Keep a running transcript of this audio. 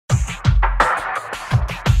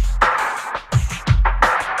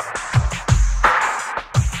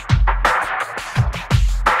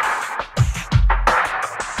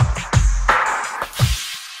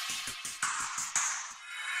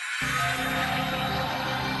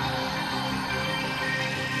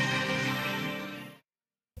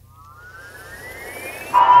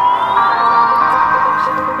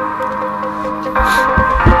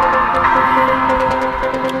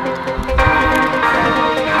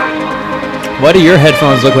Why do your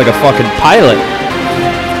headphones look like a fucking pilot?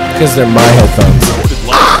 Because they're my headphones.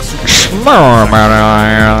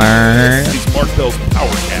 Mark Bell's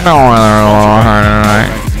PowerCast.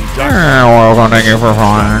 Welcome, thank you for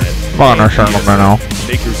flying.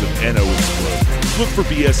 Makers of NO Explode. Look for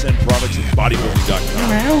BSN products at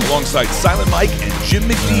bodybuilding.com. Alongside Silent Mike and Jim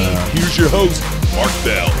McDean, here's your host, Mark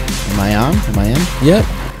Bell. Am I on? Am I in? Yep.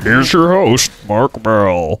 Here's your host, Mark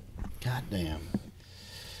Bell. God damn.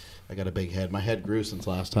 I got a big head. My head grew since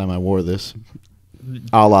last time I wore this.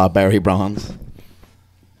 A la Barry Bonds.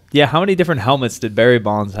 Yeah, how many different helmets did Barry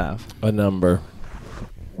Bonds have? A number.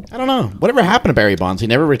 I don't know. Whatever happened to Barry Bonds? He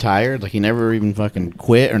never retired. Like, he never even fucking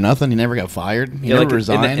quit or nothing. He never got fired. He never like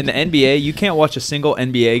resigned. in the NBA, you can't watch a single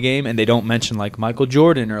NBA game and they don't mention like Michael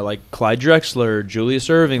Jordan or like Clyde Drexler or Julius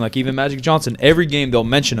Erving, like even Magic Johnson. Every game they'll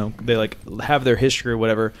mention them. They like have their history or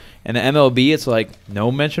whatever. And the MLB, it's like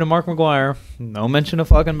no mention of Mark McGwire, no mention of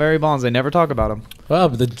fucking Barry Bonds. They never talk about him. Well,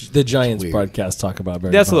 but the Giants broadcast talk about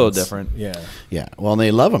Barry That's Bonds. a little different. Yeah. Yeah. Well, and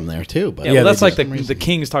they love him there, too. But Yeah, well, that's like the the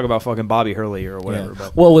Kings talk about fucking Bobby Hurley or whatever. Yeah.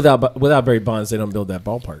 But. Well, without Barry Bonds, they don't build that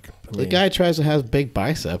ballpark. I The mean, guy tries to have big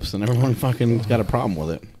biceps, and everyone fucking got a problem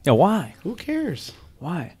with it. Yeah, why? Who cares?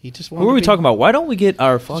 Why? He just Who are we talking about? Why don't we get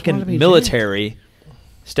our wanted to fucking be military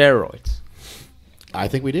steroids? I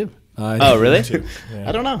think we do. Oh, really? Yeah.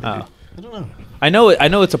 I don't know. Oh. I don't know. I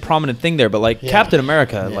know it's a prominent thing there, but like Yeah. Captain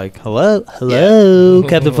America, like hello,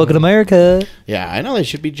 Captain fucking America. Yeah, I know they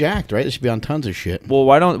should be jacked, right? They should be on tons of shit. Well,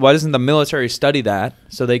 why doesn't the military study that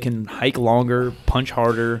so they can hike longer, punch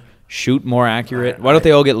harder, shoot more accurate? Why don't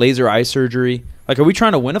they all get laser eye surgery? Like, are we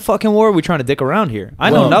trying to win a fucking war? Or are we trying to dick around here? I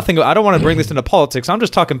know nothing. I don't want to bring this into politics. I'm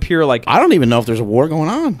just talking pure like. I don't even know if there's a war going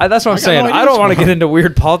on. That's what I'm I got saying. no idea I don't what's want to going get into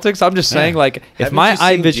weird politics. I'm just saying, like, if Haven't my you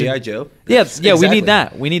eye seen vision. G.I. Joe? Yeah, That's we exactly. need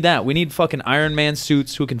that. We need that. We need fucking Iron Man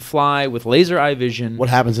suits who can fly with laser eye vision. What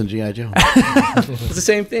happens in G.I. Joe? It's the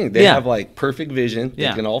same thing. They Yeah. have like perfect vision. They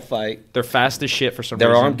Yeah. can all fight. They're fast as shit for some Their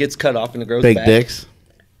reason. arm gets cut off and it grows Big back. dicks.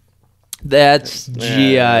 That's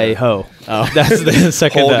G.I. Ho. Oh. That's the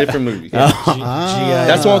second. Whole different movie.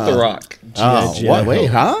 That's one with The Rock. Oh, G.I. what? Joe. Wait,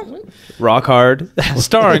 huh? Rock Hard.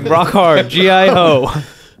 Starring Rock Hard. G.I. Ho.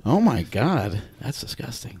 Oh, my God. That's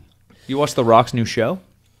disgusting. You watch The Rock's new show?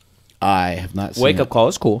 I have not seen Wake Up it. Call.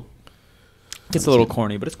 It's cool. It's a little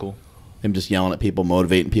corny, but it's cool. Him just yelling at people,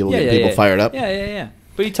 motivating people, getting people fired up. Yeah.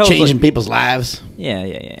 But he tells Changing like, people's lives.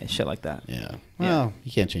 Yeah. Shit like that. Yeah. Well,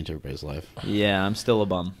 you can't change everybody's life. Yeah, I'm still a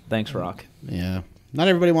bum. Thanks, Rock. Yeah. Not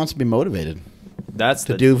everybody wants to be motivated That's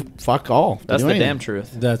to the do fuck all. to That's do the anything. damn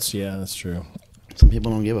truth. That's true. Some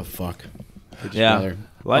people don't give a fuck. They just Yeah. rather-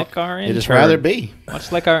 Like our intern. They just rather be.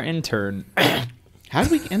 Much like our intern. How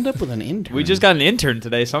did we end up with an intern? We just got an intern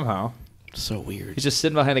today somehow. So weird. He's just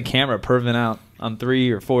sitting behind a camera perving out on 3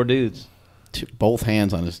 or 4 dudes. Both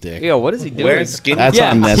hands on his dick. Yo, what is he doing? Wearing skinny. That's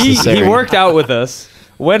yeah, unnecessary. he worked out with us.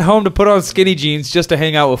 Went home to put on skinny jeans just to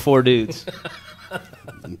hang out with 4 dudes.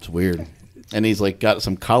 It's weird. And he's like got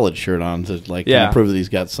some college shirt on to like Yeah. kinda prove that he's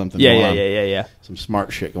got something going on. Yeah. Some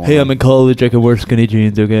smart shit going Hey, on. I'm in college. I can wear skinny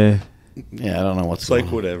jeans, okay? Yeah, I don't know what's It's going like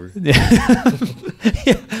on. whatever.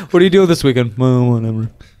 Yeah. What are you doing this weekend? Well, whatever.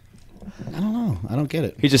 I don't know. I don't get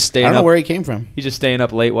it. He's just I staying don't know up. where he came from. He's just staying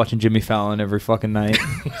up late watching Jimmy Fallon every fucking night,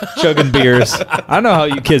 chugging beers. I know how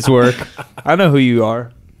you kids work. I know who you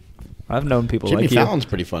are. I've known people Jimmy like Fallon's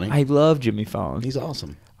pretty funny. you. I love Jimmy Fallon. He's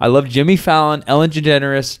awesome. I love Jimmy Fallon, Ellen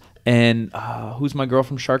DeGeneres, and who's my girl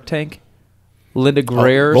from Shark Tank? Linda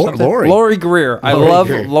Greer or Lori- something? Lori. Lori Greer. I Lori love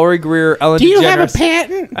Greer. Lori Greer, Ellen Do you DeGeneres. have a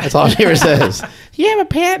patent? That's all she ever says. Do you have a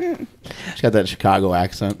patent? She's got that Chicago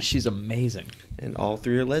accent. She's amazing. And all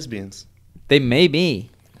three are lesbians. They may be.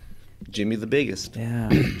 Jimmy the biggest. Yeah.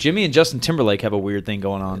 Jimmy and Justin Timberlake have a weird thing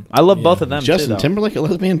going on. I love both of them Justin too, though. Timberlake a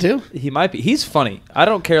lesbian too? He might be. He's funny. I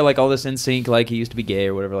don't care like all this in sync like he used to be gay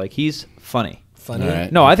or whatever. Like he's funny. Funny. All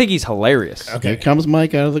right. No, I think he's hilarious. Here comes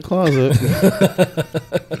Mike out of the closet.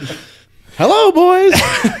 Hello, boys.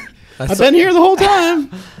 I've been here the whole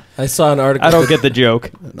time. I saw an article. I don't get the joke.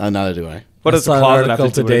 Neither do I. What I is saw the an closet article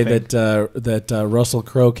have to do today with anything? that Russell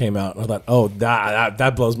Crowe came out. And I thought, oh,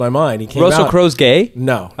 that blows my mind. He came Russell out. Crowe's gay?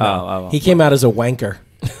 No. Oh. He came out as a wanker.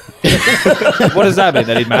 What does that mean?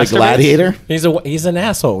 That he Like masturbates? Gladiator? He's an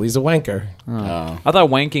asshole. He's a wanker. Oh. I thought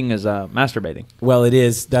wanking is masturbating. Well, it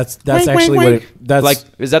is. That's Wank, actually wank, what it, that's Like,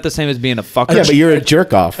 is that the same as being a fucker? Yeah, but you're a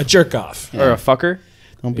jerk off. a jerk off. or a fucker?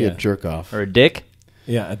 Don't be Yeah. a jerk off. Or a dick?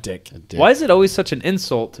 Yeah, a dick. Dick. Why is it always such an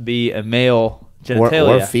insult to be a male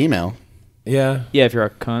genitalia? Or female. Yeah. Yeah, if you're a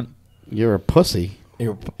cunt. You're a pussy.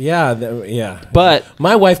 Yeah. But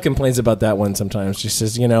My wife complains about that one sometimes. She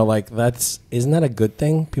says, like isn't that a good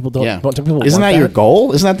thing? People don't. Yeah. Don't people Isn't want that your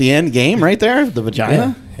goal? Isn't that the end game right there? The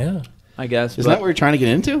vagina? Yeah. I guess. Isn't that what you're trying to get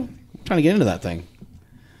into? I'm trying to get into that thing.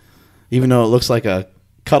 Even though it looks like a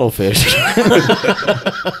cuttlefish.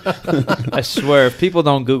 I swear, if people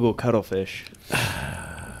don't Google cuttlefish.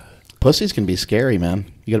 Pussies can be scary, man.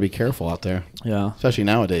 You got to be careful out there. Yeah. Especially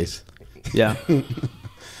nowadays. Yeah.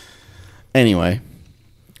 Anyway,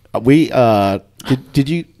 we did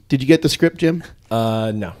you get the script, Jim?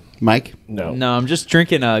 No. Mike? No. No, I'm just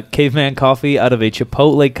drinking a caveman coffee out of a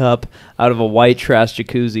Chipotle cup out of a white trash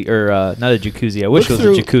jacuzzi. Or not a jacuzzi. I wish it was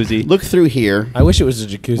a jacuzzi. Look through here. I wish it was a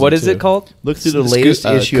jacuzzi. What is too. it called? Look through the Scu- latest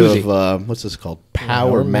issue koozie. of, what's this called?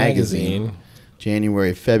 Power Magazine.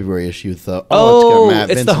 January, February issue. It's got the Matt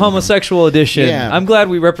Vincent homosexual edition. Yeah. I'm glad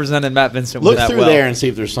we represented Matt Vincent Look with that through well. there and see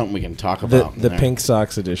if there's something we can talk about. The pink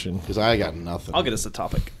socks edition. Because I got nothing. I'll get us a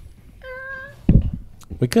topic.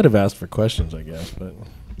 We could have asked for questions, I guess, but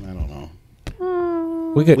I don't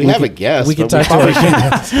know. we could. We have a guest. We could but talk to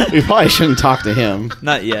him. we probably shouldn't talk to him.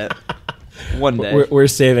 Not yet. One day. We're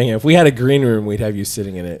saving it. If we had a green room, we'd have you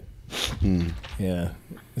sitting in it. Yeah,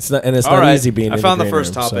 it's not, and it's All not right. easy being. I in found the green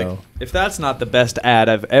first room, topic. so. If that's not the best ad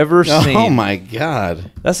I've ever seen. Oh my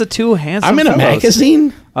god! That's a two handsome I'm in a fellows.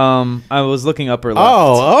 magazine. I was looking upper left.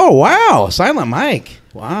 Oh wow! Silent Mike.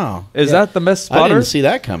 Wow. Is that the best I spotter? didn't see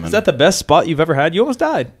that coming. Is that the best spot you've ever had? You almost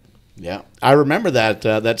died. Yeah, I remember that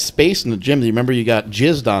that space in the gym. Do you remember you got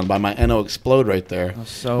jizzed on by my NO Explode right there,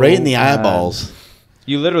 so right in the bad. eyeballs.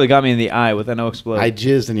 You literally got me in the eye with NO Explode. I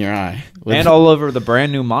jizzed in your eye, with and all over the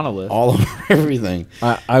brand new monolith. all over everything.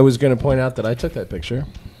 I was going to point out that I took that picture.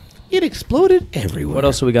 It exploded everywhere. What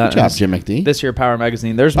else do we got? Good job, Jim McD. This year, Power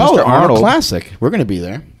Magazine. There's oh, Mr. the Arnold Arnold. Classic. We're going to be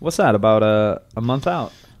there. What's that? About a month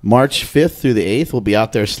out. March 5th through the 8th, we'll be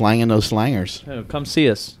out there slanging those slangers. Oh, come see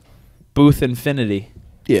us. Booth Infinity.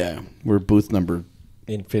 Yeah, we're booth number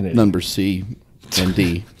C and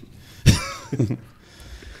D.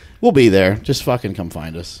 We'll be there. Just fucking come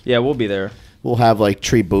find us. Yeah, we'll be there. We'll have like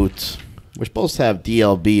tree boots. We're supposed to have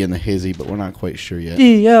DLB in the hizzy, but we're not quite sure yet.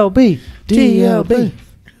 DLB.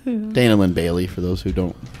 Dana Lynn Bailey, for those who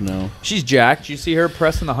don't know. She's jacked. You see her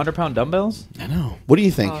pressing the 100-pound dumbbells? I know. What do you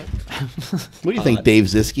think? What do you think, Dave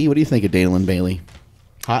Zyski? What do you think of Dana Lynn Bailey?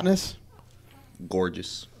 Hotness?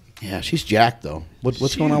 Gorgeous. Yeah, she's jacked though.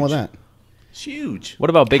 What's going on with that? It's huge. What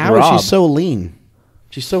about Big How Rob? is she so lean?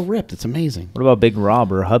 She's so ripped. It's amazing. What about Big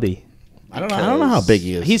Rob or hubby? I don't know how big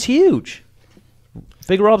he is. He's huge.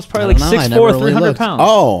 Big Rob's I probably don't like know. I 6'4", never really 300 looked. pounds.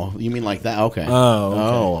 Oh, you mean like that? Okay.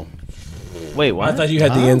 Oh, Wait, what? I thought you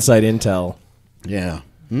had the inside intel. Yeah.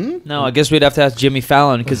 No, I guess we'd have to ask Jimmy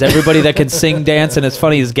Fallon because everybody that can sing, dance, and is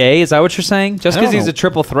funny is gay. Is that what you're saying? Just I because don't he's know. a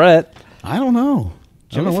triple threat. I don't know. I don't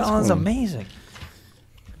Jimmy know what's Fallon's going on. amazing.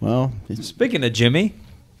 Well, Speaking of Jimmy,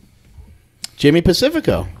 Jimmy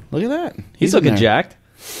Pacifico. Look at that. he's in looking there. jacked.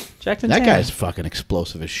 Jacked and That tan. guy's fucking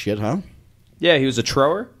explosive as shit, huh? Yeah, he was a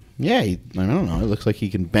thrower. Yeah, I don't know. It looks like he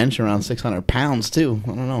can bench around 600 pounds, too. I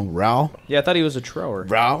don't know. Raul? Yeah, I thought he was a thrower.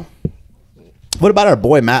 Raul? What about our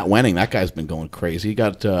boy Matt Wenning? That guy's been going crazy. He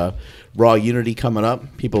got Raw Unity coming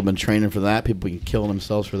up. People have been training for that. People been killing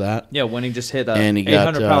themselves for that. Yeah, when he just hit And a he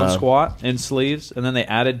got, 800-pound squat in sleeves, and then they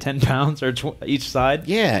added 10 pounds or each side.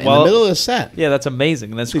 Yeah, in the middle of the set. Yeah, that's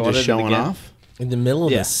amazing. And then He's squatted just it showing again. off. In the middle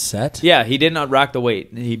of Yeah. the set? Yeah, he did not rack the weight.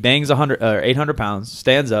 He bangs 100 or 800 pounds,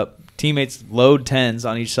 stands up, teammates load 10s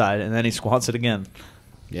on each side, and then he squats it again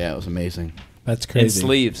Yeah, it was amazing. That's in crazy.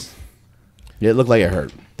 sleeves. Yeah, it looked like it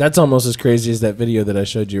hurt. That's almost as crazy as that video that I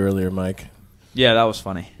showed you earlier, Mike. Yeah, that was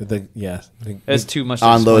funny. It's too much to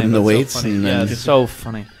Unloading explain, the but weights So funny. and Yeah, then- it's so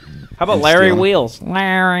funny. How about And Larry stealing. Wheels?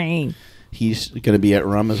 Larry. He's going to be at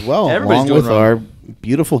RUM as well, Everybody's along doing with RUM. our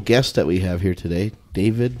beautiful guest that we have here today,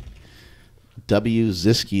 David W.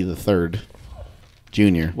 Zyski III,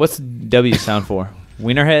 Jr. What's W stand for?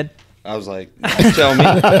 Wienerhead? I was like, tell me.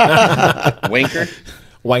 Wanker?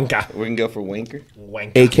 Wanka. We can go for Wanker.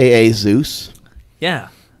 A.K.A. Zeus, Yeah.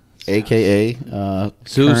 A.K.A.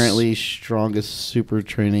 Zeus. Currently strongest super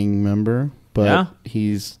training member, but Yeah.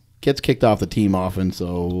 he's gets kicked off the team often,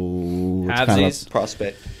 so it's kind of Halvesies.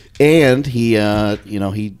 Prospect. and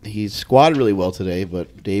he squatted really well today,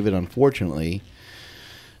 but David unfortunately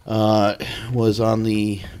was on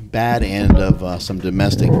the bad end of some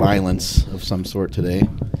domestic violence of some sort today.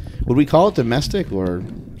 Would we call it domestic or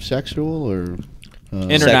sexual or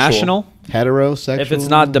International? heterosexual? If it's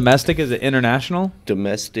not domestic, is it international?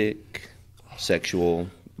 Domestic sexual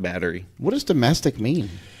battery. What does domestic mean?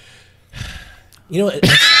 You know,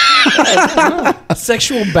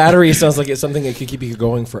 sexual battery sounds like it's something that could keep you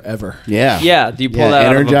going forever. Yeah. Yeah. Do you pull Yeah, that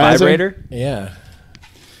out of a Energizer? vibrator? Yeah.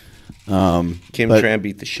 Kim But- Tran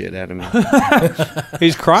beat the shit out of me.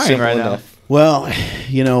 He's crying Simple right enough. Well,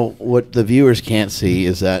 what the viewers can't see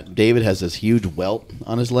is that David has this huge welt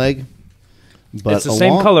on his leg. But It's the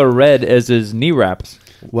same color red as his knee wraps.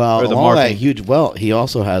 Well, or the all that marking. huge welt, he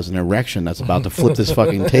also has an erection that's about to flip this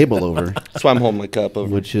fucking table over, That's why I'm holding my cup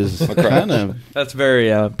over. which is kind of. That's very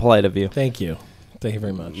polite of you. Thank you. Thank you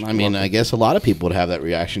very much. I mean, I guess a lot of people would have that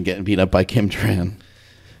reaction getting beat up by Kim Tran.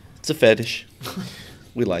 It's a fetish.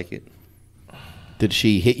 We like it. Did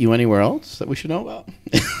she hit you anywhere else that we should know about?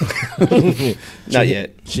 Not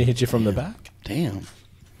yet. She hit you from the back. Damn.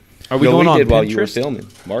 Are we No, going on did Pinterest? while you were filming,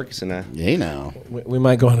 Marcus and I. Hey now. We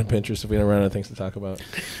might go on a Pinterest if we don't run out of things to talk about.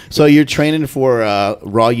 So you're training for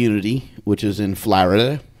Raw Unity, which is in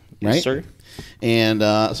Florida, right? Yes, sir. And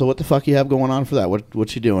so what the fuck you have going on for that?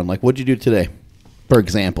 What you doing? Like, what'd you do today, for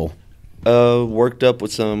example? Worked up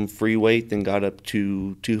with some free weight, then got up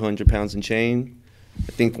to 200 pounds and chain.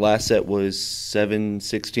 I think the last set was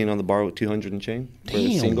 716 on the bar with 200 and chain for the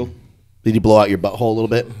Damn. single. Did you blow out your butthole a little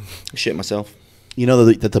bit? I shit myself. You know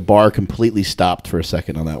that the bar completely stopped for a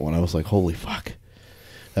second on that one. I was like, holy fuck.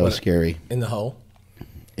 That was scary. In the hole.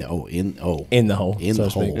 Yeah, In the hole. In so the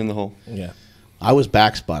to speak. hole. In the hole. Yeah. I was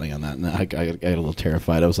back spotting on that, and I got a little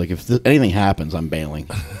terrified. I was like, if anything happens, I'm bailing.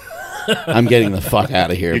 I'm getting the fuck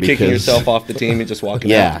out of here. You're because, kicking yourself off the team and just walking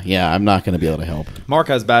Yeah, out. yeah, I'm not going to be able to help. Mark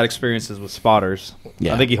has bad experiences with spotters.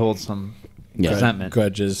 Yeah. I think he holds some Yeah. resentment.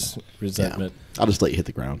 Grudges, Yeah. resentment. I'll just let you hit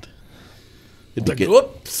the ground. It'd be good.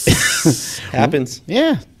 Whoops. Happens.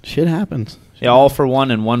 Yeah, shit happens. Yeah, all for one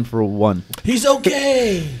and one for one. He's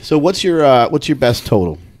okay. So what's your best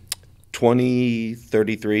total?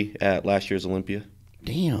 2033 at last year's Olympia.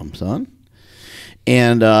 Damn, son.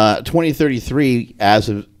 And 2033, as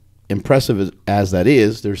impressive as that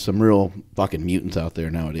is, there's some real fucking mutants out there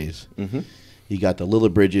nowadays. Mm-hmm. You got the Lilla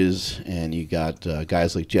Bridges, and you got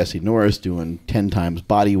guys like Jesse Norris doing 10 times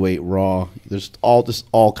body weight raw. There's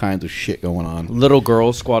all kinds of shit going on. Little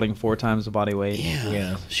girls squatting 4 times the body weight.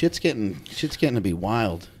 Yeah. Shit's getting to be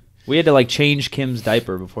wild. We had to like change Kim's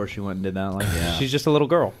diaper before she went and did that. Like, she's just a little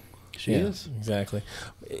girl. She is. Exactly.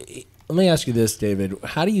 Let me ask you this, David.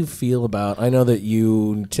 How do you feel about, I know that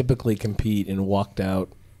you typically compete in walked out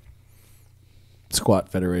squat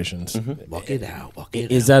federations. Walk it out. Walk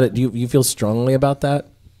it Is out. that do you feel strongly about that?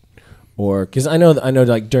 Or because I know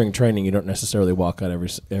like during training you don't necessarily walk out every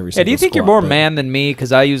single Hey, do you think you're squat, more but- man than me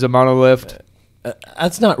because I use a monolift?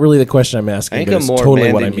 That's not really the question I'm asking. I think but I'm it's more totally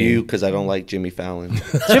man what than I mean. you because I don't like Jimmy Fallon.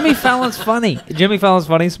 Jimmy Fallon's funny. Jimmy Fallon's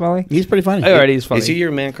funny, Smelly? He's pretty funny. Alright, he's funny. Is he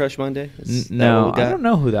your man crush Monday? Is that No, what we I got? don't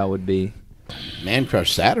know who that would be. Man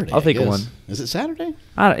Crush Saturday. I'll take I guess. one. Is it Saturday?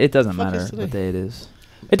 It doesn't Fuck matter is today? what day it is.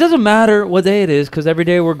 It doesn't matter what day it is because every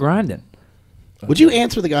day we're grinding. Would you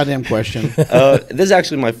answer the goddamn question? This is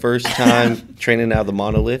actually my first time training out of the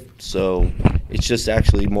monolift, so it's just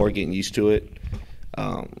actually more getting used to it.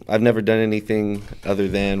 I've never done anything other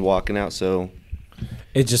than walking out, so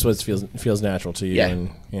It just feels natural to you. Yeah.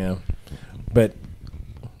 And, yeah. But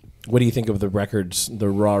what do you think of the records, the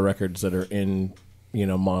raw records that are in,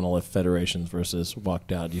 monolith federations versus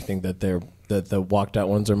walked out? Do you think that the walked out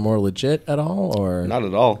ones are more legit at all, or not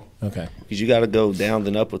at all. Okay. Because you got to go down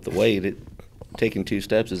then up with the weight. Taking 2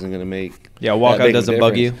 steps isn't going to make Yeah, that walkout big of a doesn't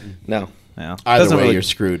bug you? difference. No. Yeah. Either Doesn't way, really- you're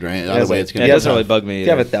screwed, right? Yeah, Either way, it's Yeah, going it to doesn't really bug me If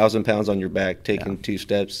you have either. 1,000 pounds on your back, taking 2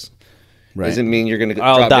 steps right. doesn't mean you're going to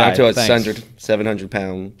I'll drop die, down to a thanks.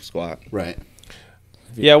 700-pound squat. Right.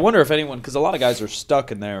 Yeah, I wonder if anyone, because a lot of guys are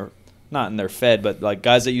stuck in their, not in their fed, but like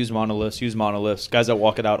guys that use monoliths. Guys that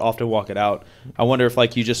walk it out often walk it out. I wonder if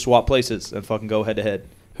like you just swap places and fucking go head to head.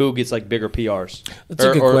 Who gets like bigger PRs? That's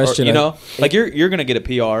a good question. Like you're gonna get a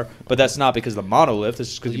PR, but that's not because of the monolift. It's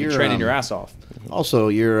just because you're You're, training your ass off. Also,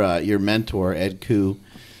 your mentor Ed Koo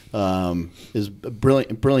is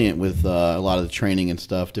brilliant with a lot of the training and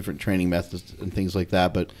stuff, different training methods and things like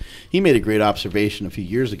that. But he made a great observation a few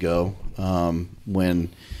years ago when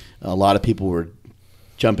a lot of people were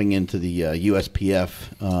jumping into the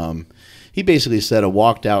USPF. He basically said a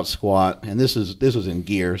walked out squat, and this was in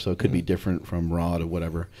gear, so it could be different from raw to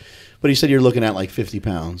whatever. But he said you're looking at like 50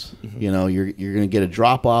 pounds. You know, you're going to get a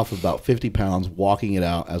drop off of about 50 pounds walking it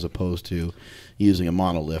out as opposed to using a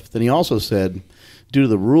monolift. Then he also said, due to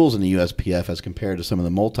the rules in the USPF as compared to some of the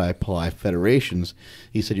multi-ply federations,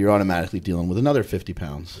 he said you're automatically dealing with another 50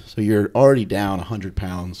 pounds. So you're already down 100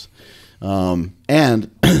 pounds. And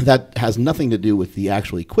that has nothing to do with the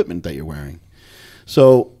actual equipment that you're wearing.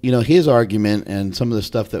 So, his argument and some of the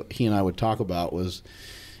stuff that he and I would talk about was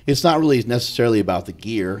it's not really necessarily about the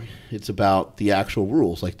gear. It's about the actual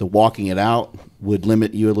rules. Like the walking it out would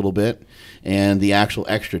limit you a little bit, and the actual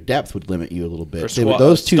extra depth would limit you a little bit.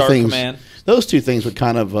 Those two start things, command. those two things would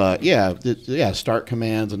kind of, start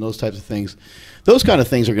commands and those types of things. Those kind of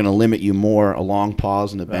things are going to limit you more. A long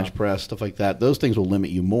pause in the bench press, stuff like that. Those things will limit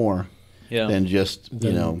you more. than just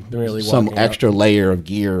really some walking out. extra layer of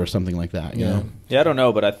gear or something like that. You know? Yeah, I don't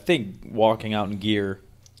know, but I think walking out in gear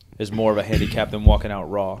is more of a handicap than walking out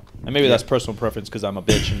raw. And maybe that's personal preference because I'm a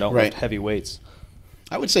bitch and don't lift heavy weights.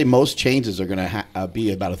 I would say most changes are going to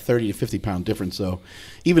be about a 30 to 50 pound difference. So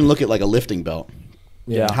even look at like a lifting belt.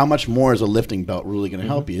 Yeah. How much more is a lifting belt really going to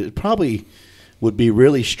help you? It probably would be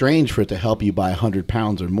really strange for it to help you by 100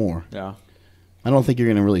 pounds or more. Yeah. I don't think you're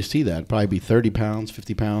going to really see that. It'd probably be 30 pounds,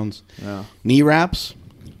 50 pounds. Yeah. Knee wraps,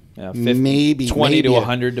 Yeah, maybe 20 to a-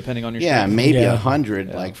 100 depending on your strength. maybe Yeah.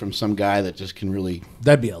 100, like from some guy that just can really.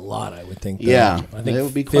 That'd be a lot, I would think. though. Yeah, I think that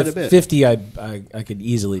would be quite a bit. 50, I could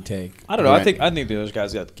easily take. I don't know. Right. I think those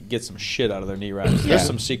guys got to get some shit out of their knee wraps. There's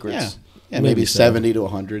some secrets. Yeah, Maybe maybe so. 70 to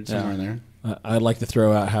 100 somewhere in there. I'd like to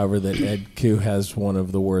throw out, however, that Ed Koo has one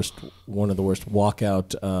of the worst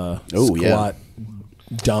walkout squat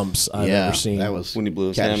dumps I've ever seen. That was When he blew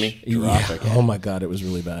his hammy? catastrophic. Oh my god, it was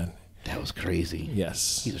really bad. That was crazy.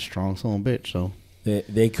 Yes, He's a strong son of a bitch. So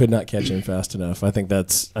they could not catch him fast enough. I think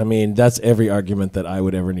that's every argument that I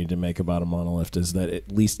would ever need to make about a monolift is that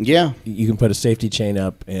at least you can put a safety chain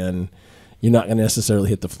up and you're not going to necessarily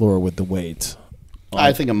hit the floor with the weight.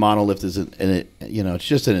 I think a monolift is it's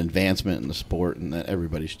just an advancement in the sport, and that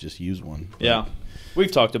everybody should just use one. Yeah. We've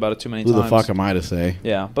talked about it too many Who times. the fuck am I to say?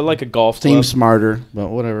 Yeah, but like a golf club. Seems smarter, but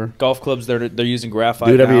whatever. Golf clubs, they're using graphite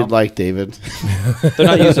Do whatever now. you'd like, David. They're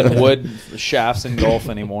not using wood shafts in golf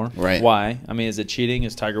anymore. Right. Why? I mean, is it cheating?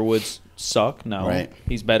 Is Tiger Woods suck? No. Right.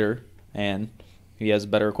 He's better, and he has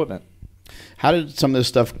better equipment. How did some of this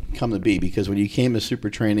stuff come to be? Because when you came to super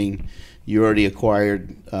training, you already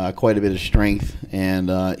acquired quite a bit of strength, and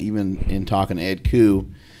even in talking to Ed Koo,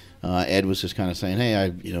 Ed was just kind of saying, "Hey,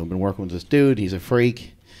 I've been working with this dude. He's a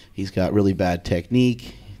freak. He's got really bad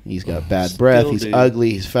technique. He's got bad breath. He's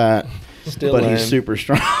ugly. He's fat, but he's super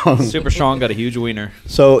strong. Super strong, got a huge wiener.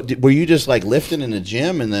 So were you just like lifting in the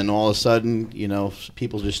gym, and then all of a sudden,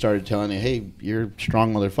 people just started telling you, "Hey, you're a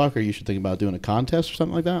strong motherfucker. You should think about doing a contest or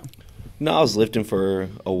something like that." No, I was lifting for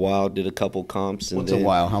a while, did a couple comps. And What's a then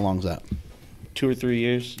while? How long's that? 2 or 3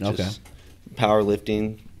 years. Okay. Just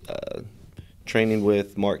powerlifting, training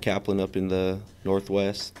with Mark Kaplan up in the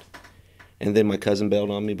Northwest. And then my cousin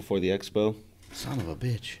bailed on me before the expo. Son of a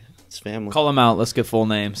bitch. It's family. Call them out. Let's get full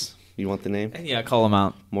names. You want the name? Yeah, call them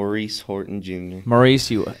out. Maurice Horton Jr.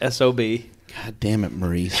 Maurice, you SOB. God damn it,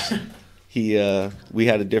 Maurice. We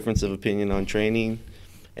had a difference of opinion on training,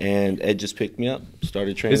 and Ed just picked me up,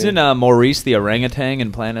 started training. Isn't Maurice the orangutan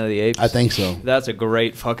in Planet of the Apes? I think so. That's a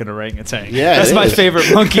great fucking orangutan. Yeah, That's it my is.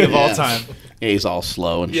 favorite monkey of all Yeah. time. Yeah, he's all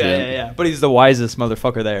slow and shit. Yeah. But he's the wisest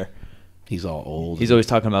motherfucker there. He's all old. He's always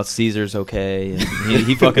talking about Caesar's okay. And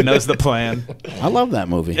he fucking knows the plan. I love that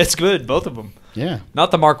movie. It's good, both of them. Yeah.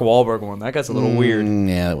 Not the Mark Wahlberg one. That guy's a little weird.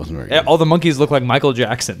 Yeah, that wasn't very Yeah, good. all the monkeys look like Michael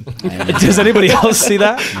Jackson. Does anybody else see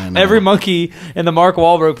that? Every monkey in the Mark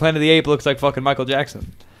Wahlberg Planet of the Apes looks like fucking Michael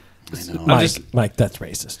Jackson. I know. Mike, that's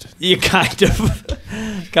racist. You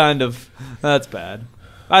kind of. That's bad.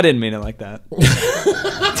 I didn't mean it like that.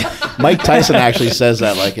 Mike Tyson actually says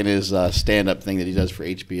that, like in his stand-up thing that he does for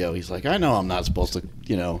HBO. He's like, I know I'm not supposed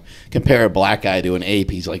to, compare a black guy to an ape.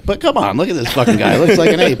 He's like, but come on, look at this fucking guy. He looks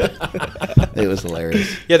like an ape. It was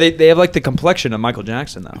hilarious. Yeah, they have like the complexion of Michael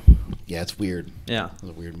Jackson though. Yeah, it's weird. Yeah. It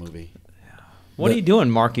was a weird movie. What are you doing,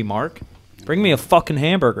 Marky Mark? Bring me a fucking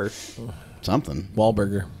hamburger. Something.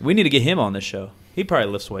 Wahlburger. We need to get him on this show. He probably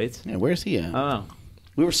lifts weights. Yeah, where's he at? I don't know.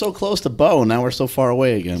 We were so close to Bo, now we're so far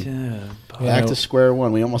away again. Back to square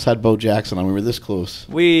one. We almost had Bo Jackson on. We were this close.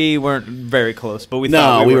 We weren't very close, but we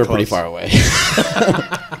thought we were were pretty close. far away.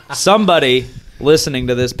 Somebody listening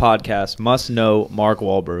to this podcast must know Mark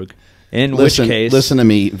Wahlberg. In which case, listen to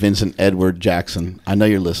me, Vincent Edward Jackson. I know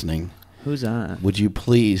you're listening. who's that? Would you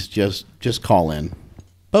please just call in?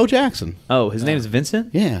 Bo Jackson. Oh, his name is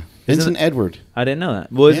Vincent? Yeah. Vincent Edward. I didn't know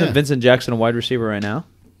that. Well, isn't Yeah. Vincent Jackson a wide receiver right now?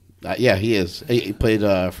 Yeah, he is. He played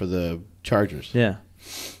for the Chargers. Yeah.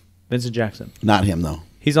 Vincent Jackson. Not him, though.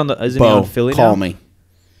 He's on the. Isn't Bo, he on Philly call now? me.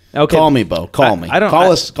 Okay. Call me, Bo. Call me. I don't.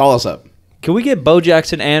 Call us up. Can we get Bo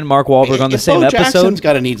Jackson and Mark Wahlberg on the If same Bo episode? Jackson's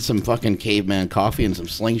got to need some fucking caveman coffee and some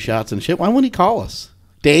slingshots and shit. Why won't he call us?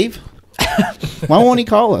 Dave? Why won't he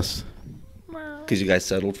call us? Because you guys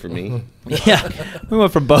settled for me. Yeah. We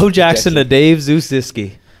went from Bo Jackson to Dave Zeus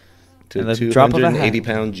Zyski. To And a the drop of a hat.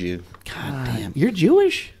 280-pound Jew. God damn. You're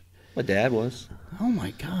Jewish? My dad was. Oh,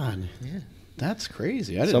 my God. Yeah. That's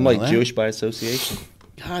crazy. I didn't So I'm know like that. Jewish by association.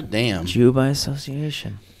 God damn. Jew by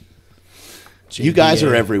association. You guys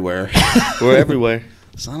are everywhere. We're everywhere.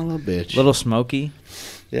 Son of a bitch. Little Smokey.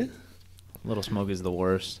 Yeah. Little Smokey's the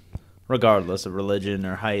worst. Regardless of religion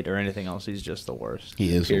or height or anything else, he's just the worst.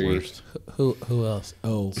 He is the Period. worst. Who else?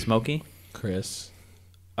 Oh, Smokey? Chris.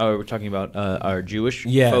 Oh, we're talking about our Jewish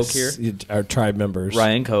Yes, folk here. our tribe members.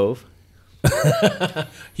 Ryan Cove.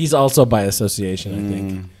 He's also by association, I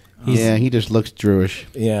think. Yeah, he just looks Jewish.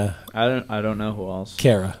 Yeah. I don't know who else.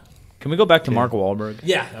 Kara. Can we go back to Mark Wahlberg?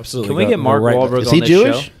 Yeah, absolutely. Can we get Mark Wahlberg Is on he this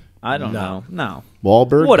Jewish? show? I don't No. know. No.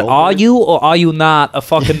 Wahlberg? What, are you or are you not a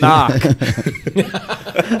fucking knock?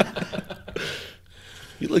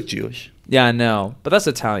 You look Jewish. Yeah, I know. But that's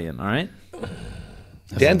Italian, all right?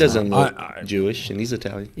 Dan doesn't look Jewish, and he's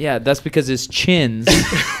Italian. Yeah, that's because his chins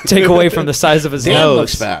take away from the size of his Dan nose.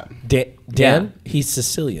 looks fat. Dan, he's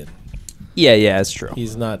Sicilian. Yeah, it's true.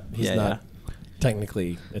 He's not. He's Yeah, not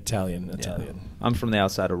technically Italian. I'm from the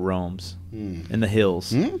outside of Rome's, in the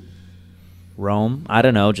hills. Hmm? Rome? I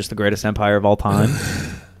don't know, just the greatest empire of all time.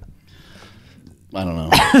 I don't know.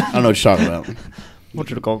 I don't know what you're talking about. What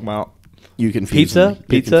you talking about? You confusing me.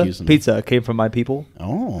 You're confusing me. Pizza came from my people.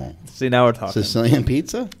 Oh. See, now we're talking. Sicilian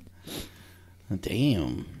pizza?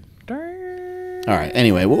 Damn. All right.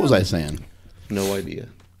 Anyway, what was I saying? No idea.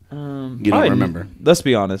 You don't remember. Let's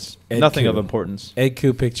be honest. Ed Nothing Koo. of importance. Ed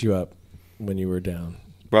Koo picked you up when you were down.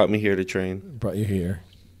 Brought me here to train. Brought you here.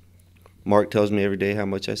 Mark tells me every day how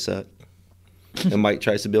much I suck. And Mike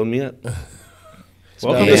tries to build me up.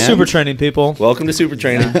 Welcome Dan? to super training, people. Welcome to Super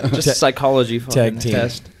Training. Just a psychology fucking Tag team.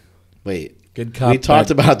 test. Wait. Good cop. We talked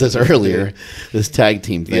bad- about this earlier, this tag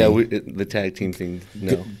team thing. Yeah, the tag team thing.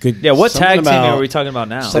 No. Good. Yeah, what Something tag team about- are we talking about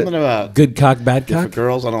now? Something about Good cock, bad if a cock.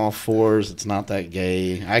 girl's on all fours, it's not that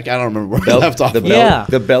gay. I don't remember where we Bel- left off. the, with belly, Yeah.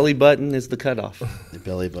 the belly button is the cutoff. The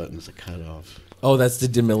belly button is a cutoff. Oh, that's the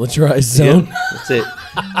demilitarized zone. That's it.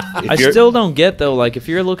 I still don't get though. Like, if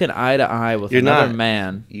you're looking eye to eye with You're another not.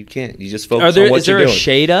 man, You can't. You just focus on is what there you're a doing.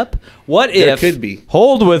 shade up? What There if? could be.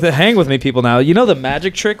 Hold with it. Hang with me, people. Now you know the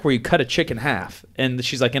magic trick where you cut a chick in half and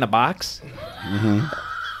she's like in a box.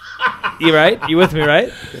 You right? You with me? Right?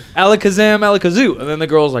 Alakazam, alakazoo, and then the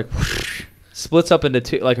girl's like splits up into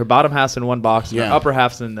two. Like her bottom half's in one box, and her Yeah. upper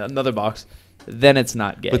half's in another box. Then it's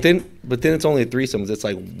not gay. But then it's only a threesome. It's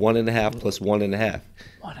like 1.5 plus 1.5.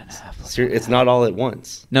 1.5. So it's not all at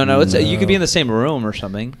once. No. It's you could be in the same room or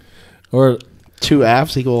something. Or Two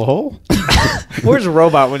abs equal a hole? Where's a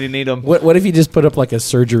robot when you need him? what if you just put up like a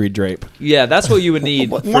surgery drape? Yeah, that's what you would need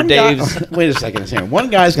for One guy- Dave's. wait a second, Sam. One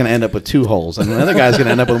guy's going to end up with two holes, and another guy's going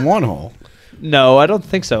to end up with one hole. No, I don't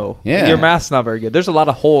think so. Yeah. Your math's not very good. There's a lot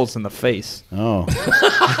of holes in the face. Oh.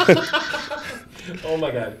 Oh my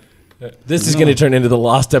god. This is going to turn into the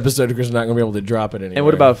lost episode because we're not going to be able to drop it anymore. And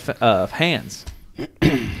what about hands?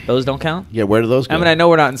 Those don't count? Yeah, where do those go? I mean, I know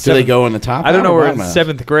we're not in Do seventh. they go in the top? I don't know. half or We're in bottom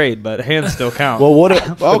half? 7th grade, but hands still count. Well, what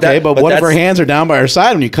if, okay, but but what if her that's- hands are down by her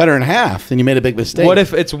side when you cut her in half? Then you made a big mistake. What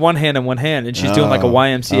if it's one hand and one hand, and she's doing like a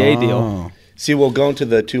YMCA deal? Oh. See, we'll go into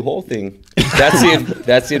the 2-hole thing. That's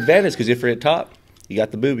the advantage because if you're at top, you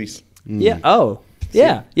got the boobies. Yeah. Oh.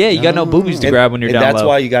 Yeah. Yeah. You got no boobies to grab when you're and down that's low.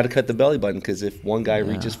 why you got to cut the belly button because if one guy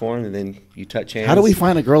reaches for him and then you touch hands. How do we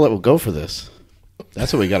find a girl that will go for this?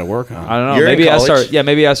 That's what we got to work on. I don't know. You're in Maybe college.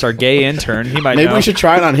 Maybe I start gay intern. He might. Maybe know. we should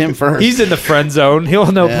try it on him first. He's in the friend zone. He'll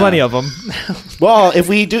know Yeah. plenty of them. Well, if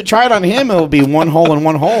we do try it on him, it'll be one hole and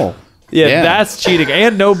one hole. Yeah, that's cheating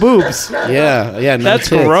and no boobs. Yeah. No That's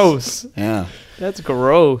tits. gross. Yeah. That's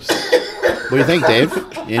gross. What do you think, Dave?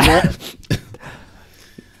 You in there?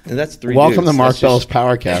 And that's 3 Welcome dudes. to Mark That's Bell's just-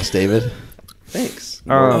 PowerCast, David. Thanks.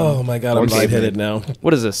 Oh my god, I'm Okay, lightheaded now.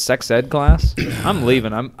 What is this, sex ed class? I'm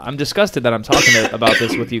leaving. I'm disgusted that I'm talking about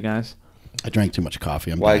this with you guys. I drank too much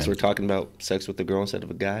coffee. I'm Why? dying. Because we're talking about sex with a girl instead of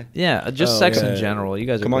a guy. Yeah, just Oh, sex yeah. in general. You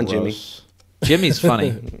guys are Come on, gross. Jimmy's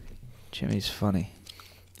funny. Jimmy's funny.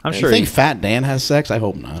 I'm You sure. think Fat Dan has sex? I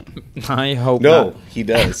hope not. I hope No, not. he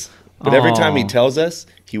does. But every time he Aw. tells us,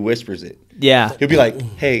 he whispers it. Yeah. He'll be like,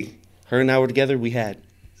 "Hey, her and I were together. We had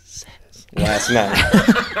sex last night."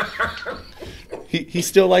 He's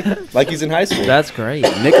still like he's in high school. That's great.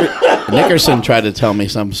 Nickerson tried to tell me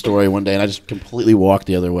some story one day, and I just completely walked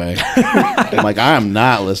the other way. I'm like, I am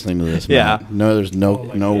not listening to this. Man. Yeah. No, there's no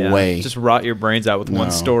Yeah. way. Just rot your brains out with No.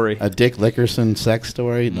 one story. A Dick Lickerson sex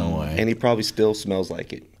story? No way. and he probably still smells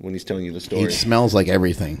like it when he's telling you the He story. smells like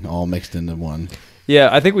everything, all mixed into one. Yeah,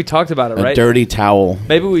 I think we talked about it, A right? dirty towel.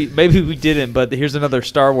 Maybe we didn't, but here's another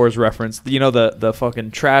Star Wars reference. You know the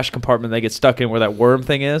fucking trash compartment they get stuck in where that worm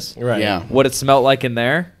thing is? Right. Yeah. What it smelled like in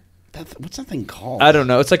there? What's that thing called? I don't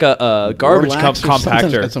know. It's like a garbage Warlax or something?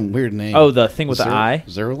 compactor. That's some weird name. Oh, the thing with the eye?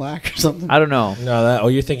 Zerlac or something? I don't know. No, that. Oh,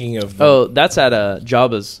 you're thinking of. The, Oh, that's at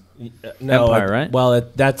Jabba's. no, Empire, right? Well,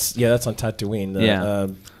 that's on Tatooine. The, Yeah.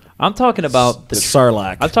 I'm talking about the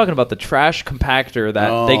Sarlacc. I'm talking about the trash compactor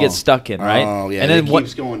that they get stuck in, right? Oh, yeah. And then it what?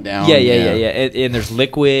 keeps going down. Yeah. And there's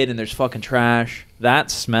liquid and there's fucking trash. that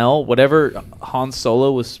smell, whatever Han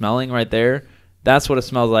Solo was smelling right there, that's what it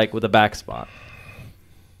smells like with a back spot.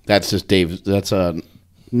 That's just Dave. That's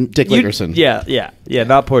Dick Lickerson. Yeah.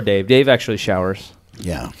 Not poor Dave. Dave actually showers.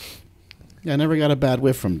 Yeah. I never got a bad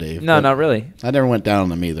whiff from Dave. No, not really. I never went down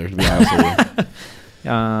on him either, to be honest with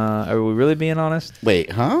you. Are we really being honest?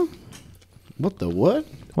 Wait, huh? What the what?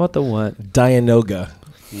 What the what? Dianoga.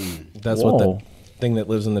 That's what Whoa. the thing that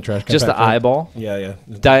lives in the trash. Just the compactor. eyeball? Yeah.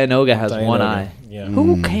 Dianoga has one Dianoga. eye. Yeah.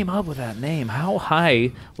 Who came up with that name? How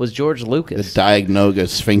high was George The Lucas? Dianoga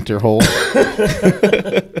sphincter hole.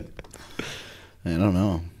 I don't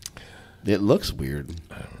know. It looks weird.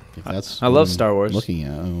 If that's I love what I'm Star Wars. Looking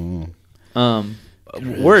at. I don't know.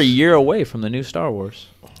 We're a year away from the new Star Wars.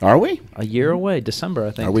 Are we? A year away, December,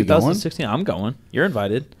 I think. Are we going? 2016. I'm going. You're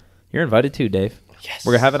invited. You're invited too, Dave. Yes.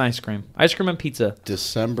 We're having ice cream. Ice cream and pizza.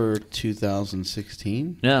 December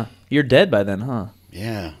 2016. Yeah. You're dead by then, huh?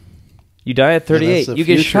 Yeah. You die at 38. Yeah, that's the you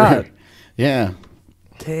get future. shot. Yeah.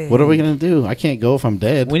 Dang. What are we gonna do? I can't go if I'm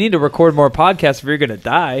dead. We need to record more podcasts if you're going to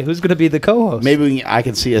die. Who's going to be the co-host? Maybe I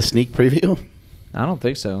can see a sneak preview. I don't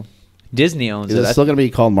think so. Disney owns Is it. it still gonna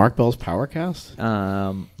be called Mark Bell's PowerCast?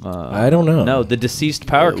 I don't know. No, the deceased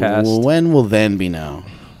PowerCast. When will then be now?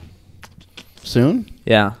 Soon,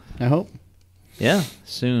 Yeah. I hope. Yeah,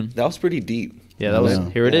 soon. That was pretty deep. Yeah, that was. Yeah.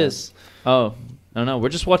 Here it is. Oh, no. We're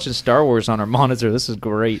just watching Star Wars on our monitor. This is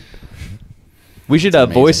great. We should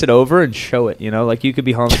voice it over and show it. Like you could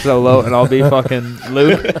be Han Solo and I'll be fucking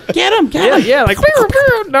Luke. Get him! Yeah. Like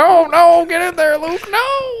no, get in there, Luke. No.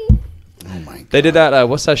 Oh my God. They did that.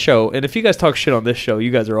 What's that show? And if you guys talk shit on this show,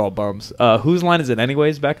 you guys are all bums. Whose line is it,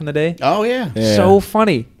 anyways? Back in the day. Oh yeah. Yeah. So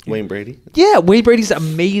funny. Wayne Brady. Yeah, Wayne Brady's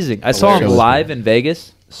amazing. I saw him Hilarious. live in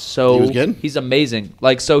Vegas. So He was good? He's amazing.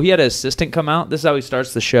 So he had an assistant come out. This is how he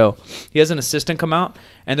starts the show. He has an assistant come out,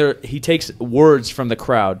 and he takes words from the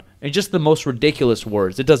crowd, and just the most ridiculous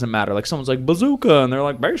words. It doesn't matter. Like someone's like bazooka, and they're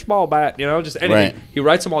like baseball bat. Just anything. Right. He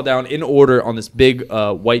writes them all down in order on this big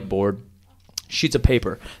whiteboard. Sheets of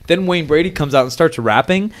paper. Then Wayne Brady comes out and starts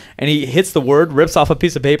rapping, and he hits the word, rips off a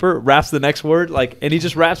piece of paper, raps the next word, and he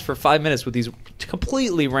just raps for 5 minutes with these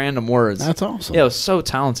completely random words. That's awesome. Yeah, it was so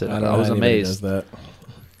talented. I don't know I was how anybody amazed. does that.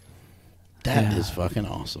 That is fucking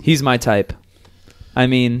awesome. He's my type. I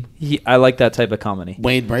mean, I like that type of comedy.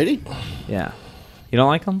 Wayne Brady? Yeah. You don't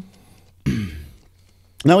like him?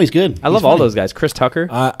 No, he's good. I love all those guys. Chris Tucker.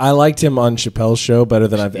 I liked him on Chappelle's show better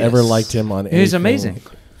than I've ever liked him on anything. He's amazing.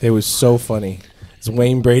 It was so funny. Is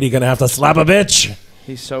Wayne Brady going to have to slap a bitch?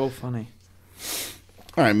 He's so funny.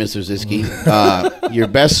 All right, Mr. Zyski. Your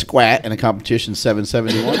best squat in a competition,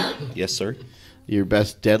 771. Yes, sir. Your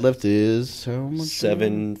best deadlift is how much?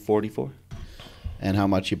 744. And how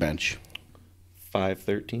much you bench?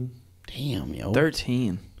 513. Damn, yo.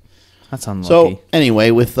 13. That's unlucky. So anyway,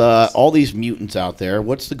 with all these mutants out there,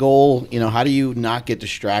 what's the goal? How do you not get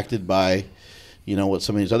distracted by, what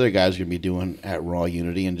some of these other guys are going to be doing at Raw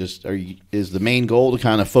Unity, and is the main goal to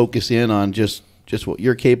kind of focus in on just what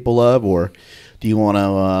you're capable of, or do you want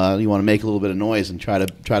to make a little bit of noise and try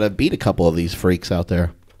to beat a couple of these freaks out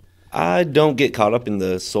there? I don't get caught up in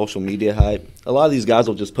the social media hype. A lot of these guys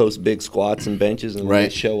will just post big squats and benches and when they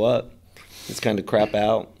show up, it's kind of crap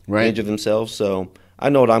out, injure themselves. So I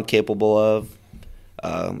know what I'm capable of.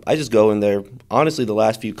 I just go in there, honestly, the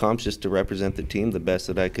last few comps just to represent the team the best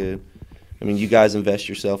that I could. I mean, you guys invest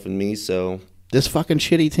yourself in me, so. This fucking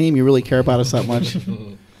shitty team, you really care about us that much?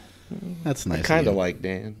 That's nice. I kind of like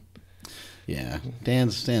Dan. Yeah,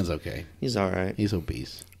 Dan's okay. He's all right. He's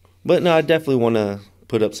obese. But no, I definitely want to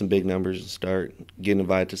put up some big numbers and start getting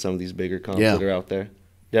invited to some of these bigger comps that are out there.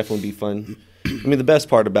 Definitely be fun. I mean, the best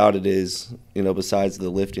part about it is, besides the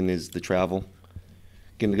lifting, is the travel.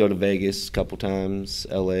 Getting to go to Vegas a couple times,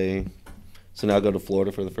 LA. So now I go to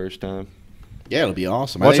Florida for the first time. Yeah, it'll be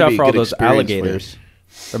awesome. Watch out for all those experience alligators.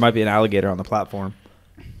 There might be an alligator on the platform.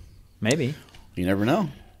 Maybe. You never know.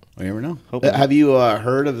 You never know. Hopefully. Have you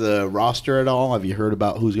heard of the roster at all? Have you heard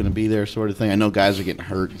about who's going to be there, sort of thing? I know guys are getting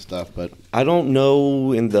hurt and stuff, but I don't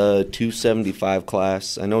know in the 275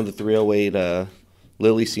 class. I know the 308,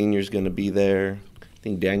 Lily Senior's going to be there. I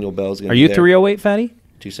think Daniel Bell's going to Are be you there. 308 fatty?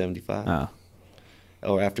 275. Oh.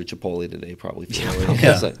 Or after Chipotle today, probably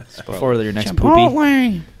 308. Before your next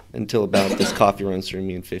poopy. Until about this coffee runs through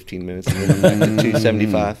me in 15 minutes. And then I'm back to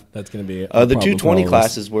 275. That's going to be the 220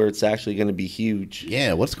 class is where it's actually going to be huge.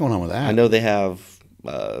 yeah, what's going on with that? I know they have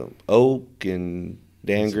Oak and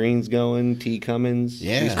Dan Green's going, T. Cummins.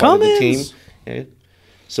 Yeah. who's part of the team. Cummins! Yeah.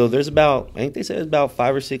 So there's I think they said about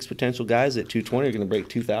 5 or 6 potential guys at 220 are going to break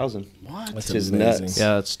 2,000. What? That's Which is amazing. nuts.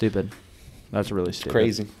 Yeah, that's stupid. That's really stupid.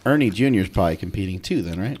 Crazy. Ernie Jr. is probably competing too,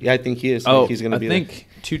 then, right? Yeah, I think he is. Oh, he's going to be I think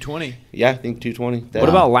 220. Yeah, I think 220. What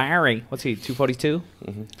about Larry? What's he? 242?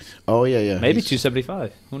 Oh yeah. Maybe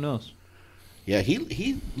 275. Who knows? Yeah,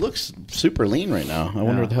 he looks super lean right now. I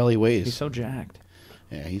wonder what the hell he weighs. He's so jacked.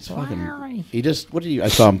 Yeah, he's fucking. He just I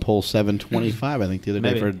saw him pull 725. I think the other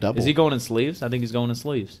day for a double. Is he going in sleeves? I think he's going in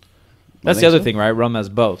sleeves. That's the other thing, right? RUM has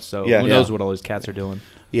both, so who knows what all these cats are doing.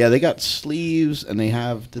 Yeah, they got sleeves, and they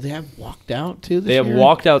have. Do they have walked out too? They have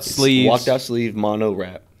walked out sleeves. Walked out sleeve mono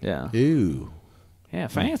wrap. Yeah. Ooh. Yeah,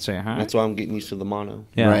 fancy, huh? That's why I'm getting used to the mono.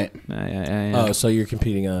 Yeah. Right. Yeah. Oh, so you're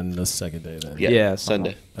competing on the second day then? Yeah,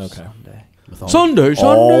 Sunday. Okay. Sunday.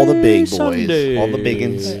 All the big boys. Sunday. All the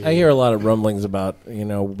biggins. I hear a lot of rumblings about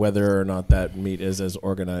whether or not that meet is as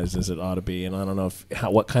organized as it ought to be, and I don't know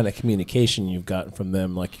what kind of communication you've gotten from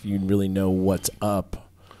them. Like, if you really know what's up.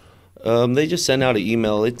 They just sent out an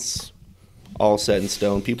email. It's all set in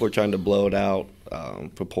stone. People are trying to blow it out,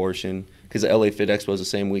 proportion, because the LA Fit Expo is the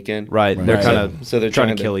same weekend. Right. They're kind of they're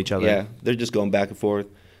trying to kill each other. Yeah, they're just going back and forth.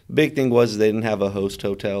 The big thing was they didn't have a host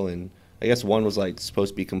hotel, and I guess one was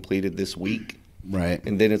supposed to be completed this week. Right.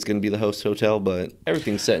 And then it's going to be the host hotel, but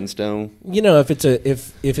everything's set in stone. If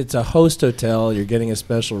it's a host hotel, you're getting a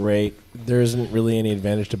special rate. There isn't really any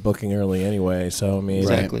advantage to booking early anyway. So I mean,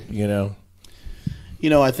 exactly.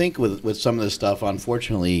 I think with some of this stuff,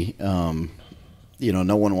 unfortunately, no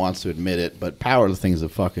one wants to admit it, but powerlifting is a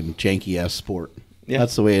fucking janky ass sport. Yeah.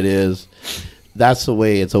 That's the way it is. That's the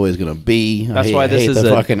way it's always going to be. I hate to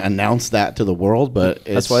fucking announce that to the world, but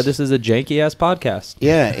that's why this is a janky ass podcast.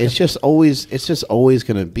 Yeah, it's just always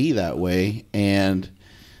going to be that way. And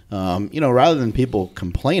rather than people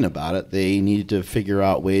complain about it, they need to figure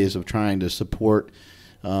out ways of trying to support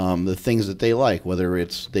the things that they like. Whether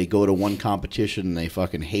it's they go to one competition and they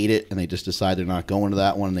fucking hate it and they just decide they're not going to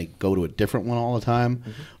that one and they go to a different one all the time,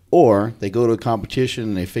 or they go to a competition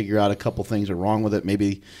and they figure out a couple things are wrong with it.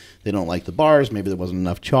 Maybe they don't like the bars. Maybe there wasn't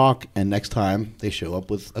enough chalk. And next time they show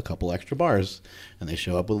up with a couple extra bars, and they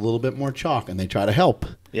show up with a little bit more chalk, and they try to help.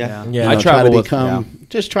 Yeah. I try to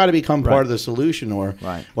become part of the solution, or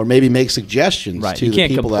maybe make suggestions to the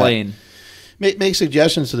people complain. Make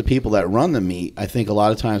suggestions to the people that run the meet. I think a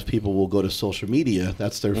lot of times people will go to social media.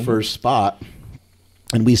 That's their first spot.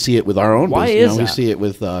 And we see it with our own business. We see it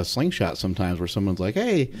with Slingshot sometimes, where someone's like,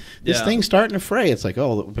 "Hey, this thing's starting to fray." It's like,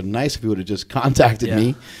 "Oh, it would have been nice if you would have just contacted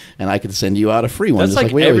me, and I could send you out a free one." That's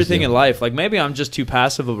like everything in life. Like, maybe I'm just too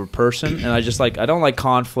passive of a person, and I just I don't like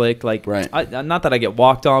conflict. Like, not that I get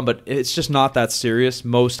walked on, but it's just not that serious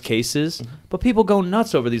most cases. But people go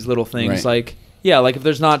nuts over these little things, like. Yeah, like if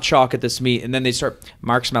there's not chalk at this meet, and then they start,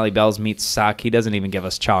 Mark Smelly Bell's meets suck. He doesn't even give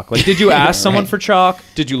us chalk. Like, did you ask someone for chalk?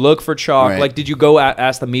 Did you look for chalk? Like, did you go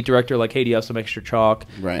ask the meet director, like, hey, do you have some extra chalk?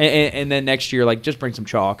 Right. And then next year, like, just bring some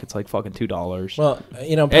chalk. It's like fucking $2. Well,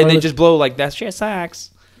 and they just blow like, that shit sucks.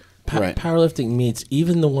 Powerlifting meets,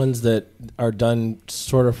 even the ones that are done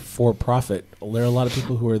sort of for profit, there are a lot of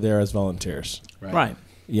people who are there as volunteers. Right.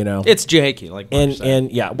 It's janky, like Mark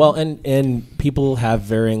said. and people have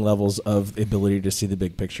varying levels of ability to see the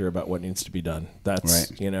big picture about what needs to be done.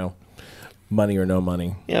 That's money or no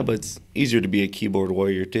money. Yeah, but it's easier to be a keyboard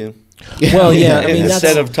warrior too. Well, yeah, I mean,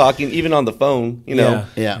 instead of talking even on the phone,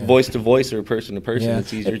 voice to voice or person to person,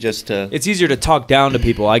 it's easier It's easier to talk down to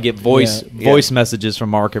people. I get voice messages from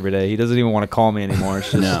Mark every day. He doesn't even want to call me anymore.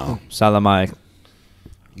 It's just salamai.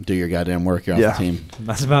 Do your goddamn work. You're off the team.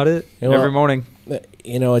 That's about it. Every morning.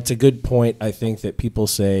 It's a good point. I think that people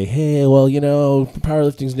say, "Hey, well,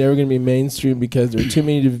 powerlifting's never going to be mainstream because there are too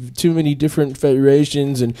many different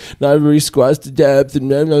federations and not everybody squats to depth and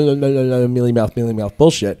mealy mouth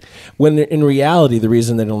bullshit." When in reality, the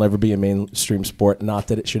reason that it'll never be a mainstream sport, not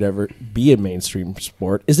that it should ever be a mainstream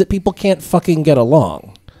sport, is that people can't fucking get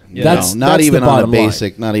along. Yeah. Not even on a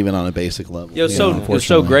basic level. It was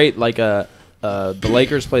so great. Like the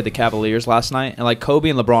Lakers played the Cavaliers last night, and like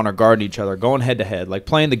Kobe and LeBron are guarding each other, going head to head, like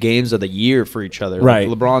playing the games of the year for each other. Right.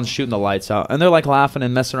 Like, LeBron's shooting the lights out, and they're like laughing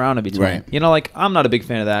and messing around in between. Right. Like, I'm not a big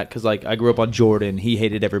fan of that because like I grew up on Jordan, he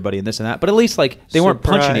hated everybody and this and that, but at least like they weren't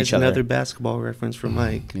punching each other. Another basketball reference from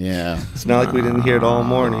Mike. Yeah. It's not like we didn't hear it all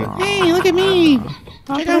morning. Hey, look at me!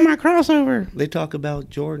 Check out my crossover. They talk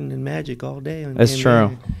about Jordan and Magic all day. That's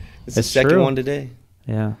true. It's the second one today.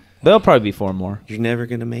 Yeah. There'll probably be 4 more. You're never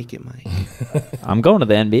going to make it, Mike. I'm going to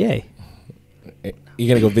the NBA. You're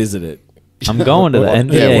going to go visit it. I'm going to the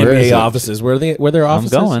NBA. Yeah, NBA offices. Where their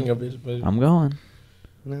offices? I'm going.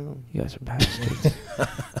 No. You guys are bastards.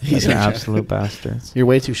 These are absolute bastards. You're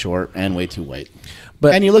way too short and way too white.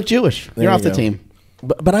 And you look Jewish. You're off the team.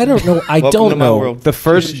 But I don't know. I Welcome don't to my know. world. The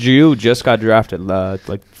first Jew just got drafted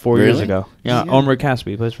like 4 years Really? ago. Yeah, Omer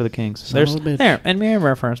Caspi plays for the Kings. There's of a bitch. there NBA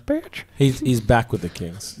reference, bitch. He's back with the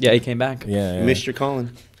Kings. Yeah, he came back. Yeah, yeah. Mr.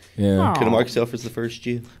 Colin. Yeah. Could have marked yourself as the first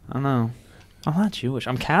Jew. I don't know. I'm not Jewish.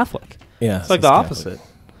 I'm Catholic. Yeah, It's like he's the Catholic. opposite.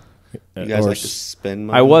 You guys Or like to spend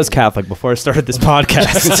money. I was Catholic before I started this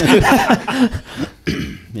podcast.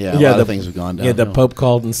 Yeah, a Yeah, lot the- of things have gone down. Yeah, the Pope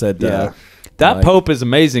called and said, Yeah. That like- Pope is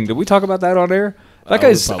amazing. Did we talk about that on air? That we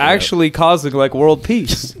guy's probably actually causing like world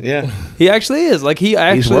peace. Yeah. He actually is. Like he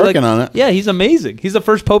actually working like, on it. Yeah, he's amazing. He's the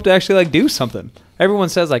first Pope to actually like do something. Everyone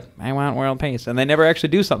says like, I want world peace, and they never actually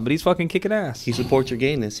do something. But he's fucking kicking ass. He supports your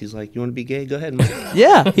gayness. He's like, you want to be gay? Go ahead, man.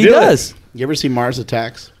 Yeah, he Do it. does. You ever see Mars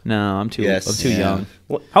Attacks? No, I'm too. Yes. I'm too Yeah. young.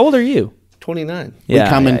 What? How old are you? 29. We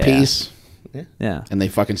come in peace. Yeah. And they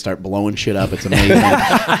fucking start blowing shit up. It's amazing.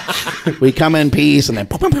 We come in peace, and then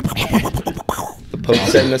The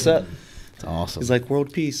Pope's setting us up. it's awesome. He's like,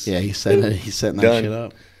 world peace. Yeah, he's setting that Done. shit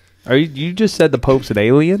up. Are you just said the Pope's an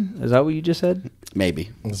alien? Is that what you just said?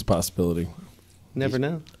 Maybe. It's a possibility. Never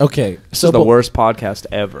know. Okay, This so is the but- worst podcast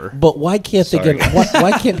ever. But why can't they Sorry. get?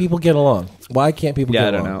 Why can't people get along? Why can't people Yeah, get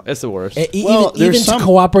I don't along? know. It's the worst. Well, Even there's to some-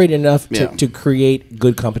 cooperate enough Yeah. to create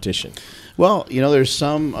good competition. Well, there's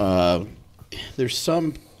some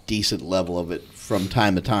decent level of it from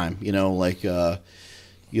time to time. Like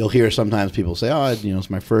you'll hear sometimes people say, "Oh, it's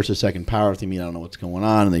my first or second powerlifting meet. I don't know what's going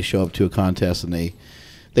on," and they show up to a contest and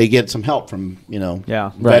they get some help from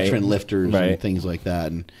Yeah. veteran Right. lifters Right. and things like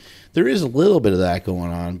that. And there is a little bit of that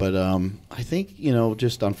going on, but I think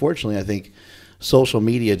just unfortunately, I think social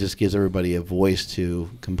media just gives everybody a voice to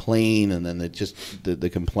complain, and then the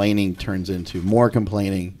complaining turns into more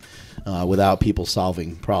complaining without people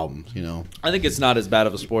solving problems. I think it's not as bad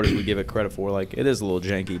of a sport as we give it credit for. Like, it is a little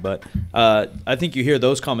janky, but I think you hear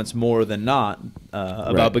those comments more than not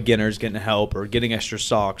about Right. beginners getting help or getting extra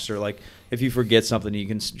socks, or like if you forget something, you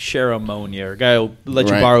can share ammonia, or a guy will let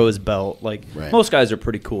you Right. borrow his belt. Like Right. most guys are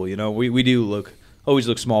pretty cool. We do always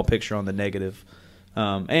look small picture on the negative.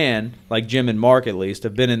 And like Jim and Mark at least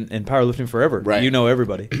have been in powerlifting forever. Right. You know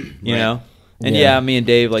everybody. You Right. know. And Yeah. yeah, me and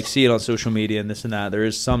Dave like see it on social media and this and that. There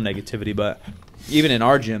is some negativity, but even in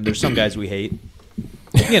our gym, there's some guys we hate.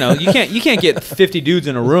 You can't get 50 dudes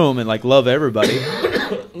in a room and like love everybody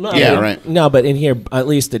Yeah, right. No, but in here, at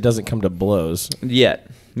least it doesn't come to blows. yet.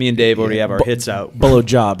 Me and Dave already have our hits out. Blow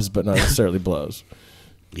jobs, but not necessarily blows.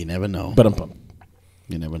 You never know. But I'm pumped.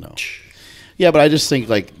 You never know. Yeah, but I just think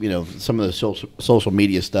some of the social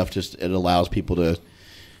media stuff it allows people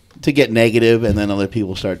to get negative, and then other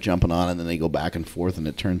people start jumping on it, and then they go back and forth, and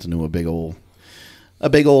it turns into a big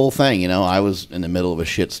old thing. I was in the middle of a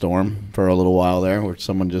shit storm for a little while there, where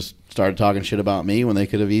someone just started talking shit about me when they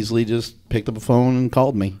could have easily just picked up a phone and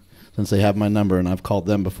called me, since they have my number, and I've called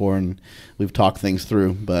them before, and we've talked things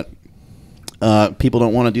through. But people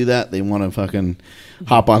don't want to do that. They want to fucking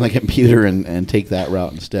hop on the computer and take that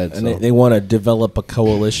route instead. And So. they want to develop a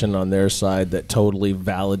coalition on their side that totally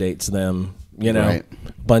validates them. Right.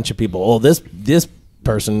 Bunch of people. Oh, this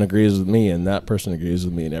person agrees with me, and that person agrees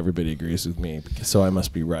with me, and everybody agrees with me, so I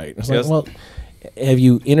must be right. It's Yes. like, well, have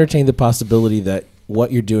you entertained the possibility that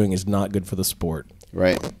what you're doing is not good for the sport?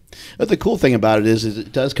 Right. But the cool thing about it is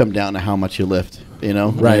it does come down to how much you lift,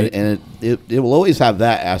 Right. And it will always have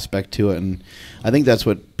that aspect to it. And I think that's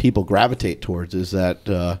what people gravitate towards, is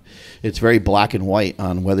that it's very black and white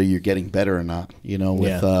on whether you're getting better or not.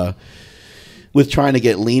 With trying to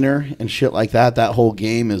get leaner and shit like that, that whole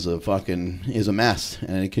game is a mess,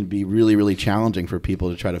 and it can be really, really challenging for people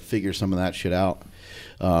to try to figure some of that shit out.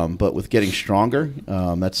 But with getting stronger,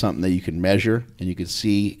 that's something that you can measure and you can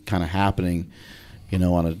see kind of happening,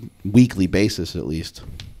 on a weekly basis at least.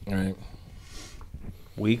 Right.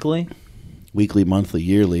 Weekly? Weekly, monthly,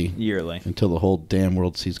 yearly, Yearly. until the whole damn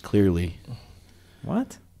world sees clearly.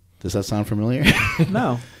 What? Does that sound familiar?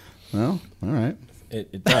 No. No? All right.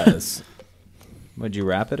 It does. Would you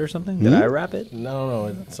rap it or something? Did I rap it?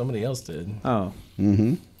 No, somebody else did. Oh.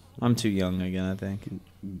 Mm-hmm. I'm too young again, I think.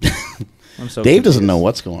 I'm so Dave doesn't confused. know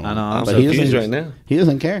what's going on. I know. I'm but so he confused doesn't right now. He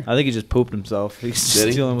doesn't care. I think he just pooped himself. He's just Did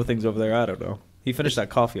he? dealing with things over there. I don't know. He finished that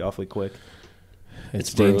coffee awfully quick.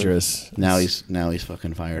 It's brutal. dangerous. Now he's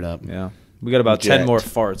fucking fired up. Yeah. We got about 10 Jacked. more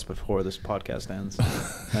farts before this podcast ends.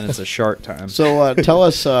 And it's a shark time. So tell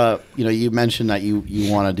us, you mentioned that you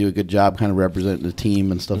want to do a good job kind of representing the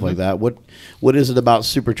team and stuff like that. What is it about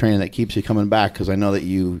super training that keeps you coming back? Because I know that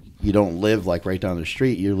you don't live like right down the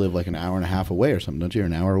street. You live like an hour and a half away or something, don't you? Or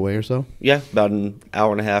an hour away or so? Yeah, about an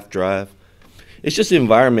hour and a half drive. It's just the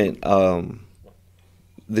environment.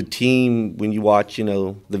 The team, when you watch, the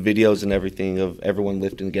videos and everything of everyone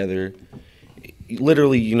lifting together,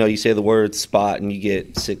 literally, you say the word spot and you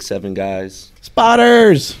get 6, 7 guys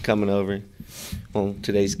Spotters coming over. Well, in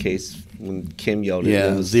today's case, when Kim yelled it,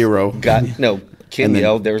 it was 0. Kim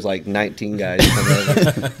yelled, there was like 19 guys coming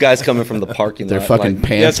over. Guys coming from the parking lot. Their fucking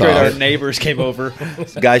pants That's right. off. Our neighbors came over.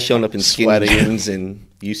 Guys showing up in skinny Sweating. jeans and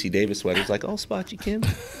UC Davis sweaters. Like, oh, spot you, Kim.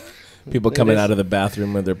 People coming out of the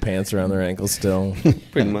bathroom with their pants around their ankles still.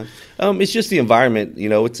 Pretty much. It's just the environment.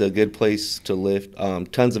 It's a good place to lift.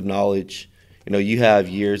 Tons of knowledge. You have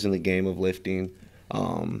years in the game of lifting.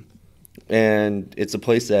 And it's a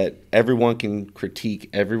place that everyone can critique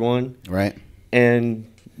everyone. Right. And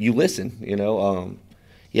you listen,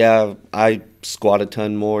 Yeah, I squat a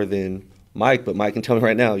ton more than Mike, but Mike can tell me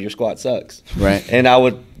right now, your squat sucks. Right. And I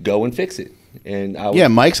would go and fix it. And I would, Yeah,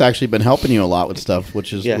 Mike's actually been helping you a lot with stuff,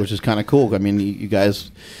 which is kind of cool. I mean, you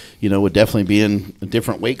guys, would definitely be in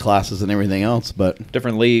different weight classes and everything else, but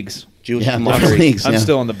Different leagues. Jewish different camaraderie. leagues. I'm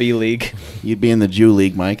still in the B League. You'd be in the Jew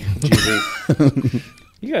League, Mike.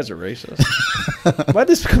 You guys are racist. Why'd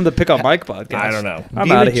this become the Pick on Mike podcast? I don't know. I'm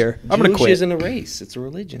Being out a of here. I'm Jewish going to quit. isn't a race. It's a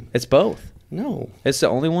religion. It's both. No. It's the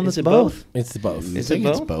only one Is that's it both. It's both. I Is think it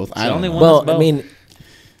it's both? both. It's I the don't only know. one Well, that's both. I mean,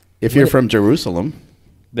 If you're from Jerusalem,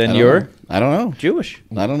 then I don't you're know. I don't know. Jewish.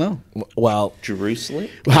 I don't know. well, Jerusalem?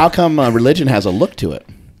 How come religion has a look to it?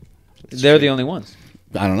 They're the only ones.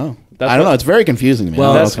 I don't know. That's I don't what- know. It's very confusing to me.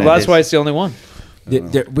 Well, I don't know That's, what's well, that's why it's the only one.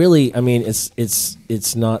 really, I mean,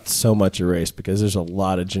 it's not so much a race because there's a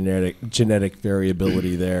lot of genetic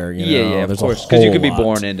variability there. Of There's a course. Because you whole could be lot.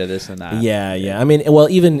 born into this and that. Yeah. I mean, well,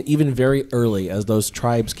 even very early as those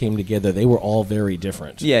tribes came together, they were all very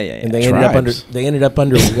different. Yeah. And they ended up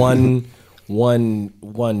under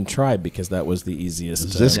one tribe because that was the easiest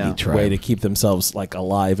Zyski tribe. way to keep themselves like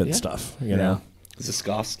alive and stuff. You know.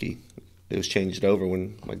 Zyski. It was changed over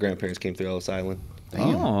when my grandparents came through Ellis Island.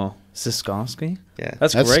 Oh, Siskowski? Yeah.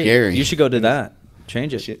 That's That's great. scary. You should go to that.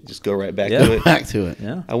 Change it. Shit, just go right back Yeah. to it. Back to it.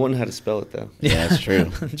 Yeah. I wouldn't know how to spell it, though. Yeah, that's true.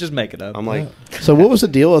 Just make it up. I'm like, So what was the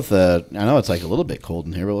deal with the? I know it's like a little bit cold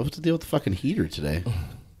in here, but what's the deal with the fucking heater today?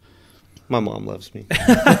 my mom loves me.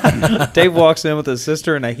 Dave walks in with his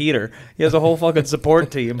sister and a heater. He has a whole fucking support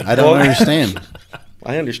team. I don't understand.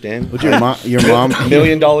 I understand. Would your mom? $1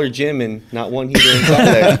 million gym and not one heater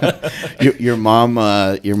inside there. Your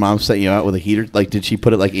mom set you out with a heater. Like, did she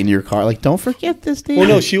put it like in your car? Like, don't forget this thing. Well,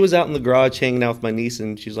 no, she was out in the garage hanging out with my niece,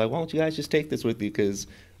 and she's like, "Why don't you guys just take this with you?" Because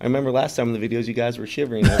I remember last time in the videos, you guys were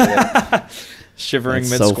shivering over there. Shivering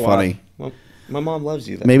That's mid so squat. funny. Well, my mom loves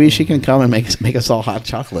you. Though. Maybe she can come and make us all hot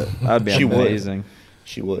chocolate. That'd be She would. amazing.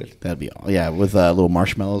 She would. That'd be with little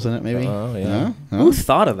marshmallows in it. Maybe. Oh, yeah. Huh? Who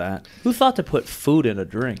thought of that? Who thought to put food in a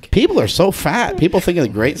drink? People are so fat. People think of the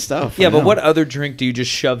great stuff. Yeah, I but know. what other drink do you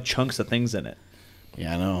just shove chunks of things in it?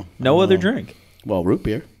 Yeah, I know. No I other know. drink. Well, root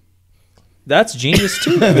beer. That's genius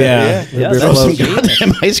too. Yeah. Yeah, Throw some that's genius.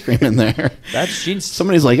 goddamn ice cream in there. That's genius.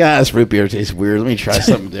 Somebody's like, this root beer tastes weird. Let me try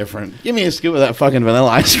something different. Give me a scoop of that fucking vanilla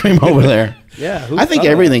ice cream over there. Yeah, who I think thought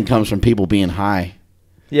of everything comes from people being high.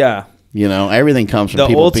 Yeah, You know, everything comes from the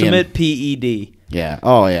people ultimate being. PED. Yeah.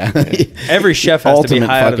 Oh, yeah. Every chef has to be Ultimate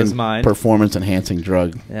high out of his fucking mind. performance enhancing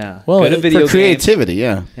drug. Yeah. Well, Good at for video games. Creativity,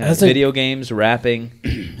 yeah. Yeah, As a- video games, rapping.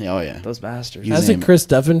 Oh, yeah. Those bastards. You- Hasn't name it. Chris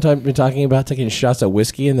Duffin been talking about taking shots of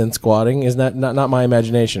whiskey and then squatting? Isn't that not my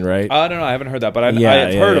imagination, right? I don't know. I haven't heard that, but I've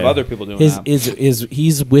Yeah, heard of yeah. other people doing His that.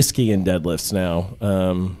 he's whiskey and deadlifts now.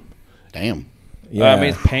 Damn. Yeah. I mean,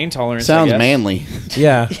 it's pain tolerance. I Sounds guess. manly.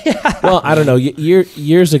 Yeah. Well, I don't know.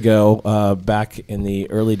 Years ago, back in the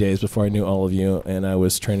early days before I knew all of you, and I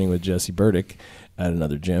was training with Jessie Burdick at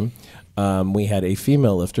another gym, we had a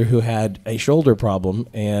female lifter who had a shoulder problem,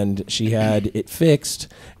 and she had it fixed,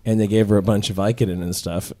 and they gave her a bunch of Vicodin and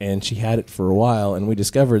stuff, and she had it for a while, and we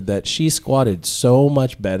discovered that she squatted so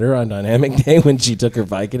much better on dynamic day when she took her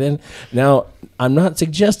Vicodin. Now, I'm not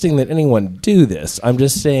suggesting that anyone do this. I'm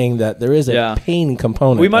just saying that there is a Yeah. pain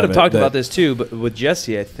component. We might of have it talked that- about this too, but with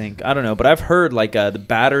Jesse, I think. I don't know, but I've heard like the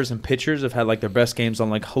batters and pitchers have had like their best games on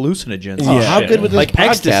like hallucinogens. Yeah. and How shit. good would this like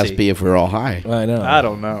podcast ecstasy. be if we were all high? I know. I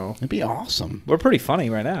don't know. It'd be awesome. We're pretty funny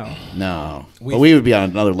right now. No. But we would be on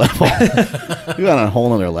another level. We'd be on a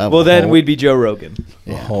whole other level. Well, then we'd be Joe Rogan.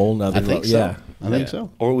 A whole nother I think level. so. Yeah. I think so.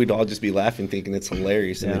 Or we'd all just be laughing, thinking it's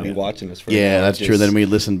hilarious, and they'd be watching us for an Yeah, hour, that's true. just- Then we'd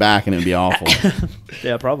listen back and it'd be awful.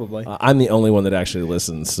 Yeah, probably. I'm the only one that actually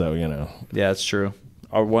listens, so you know. Yeah, it's true.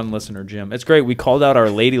 Our one listener, Jim. It's great. We called out our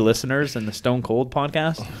lady listeners in the Stone Cold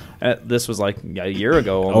podcast. This was like a year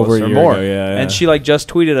ago, almost, Over a or year more. ago, yeah. And she like just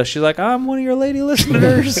tweeted us. She's like, "I'm one of your lady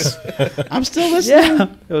listeners." I'm still listening. Yeah,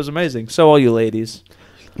 it was amazing. So all you ladies,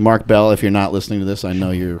 Mark Bell, if you're not listening to this, I know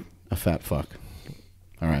you're a fat fuck.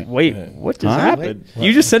 All right. Wait, what just Huh? happened?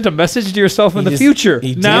 You just sent a message to yourself in the just- future.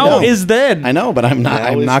 he did. Now I know. is then. I know, but I'm not. Now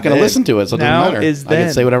I'm is not going to then. listen to it, so it Now doesn't matter. is I can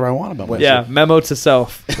then. say whatever I want about myself. Yeah, memo to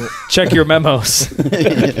self. Check your memos.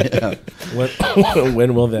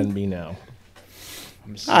 When will then be now?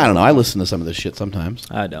 I don't know. I listen to some of this shit sometimes.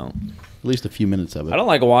 I don't. At least a few minutes of it. I don't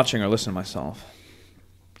like watching or listening to myself.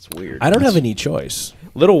 It's weird. I don't have any choice.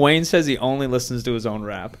 Lil Wayne says he only listens to his own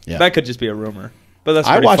rap. Yeah. That could just be a rumor. But that's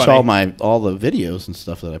I pretty watch funny. all the videos and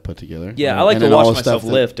stuff that I put together. Yeah, I like And to then all watch the stuff myself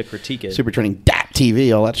that- lift to critique it. Super Training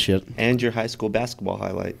TV, all that shit. And your high school basketball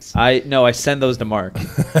highlights. I send those to Mark.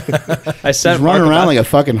 I He's send running Mark around like a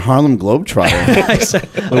fucking Harlem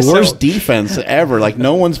Globetrotter. The worst defense ever. Like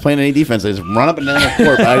no one's playing any defense. They just run up and down the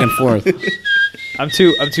court, back and forth. I'm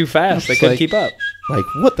too fast. I couldn't like- keep up. Like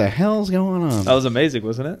what the hell's going on? That was amazing,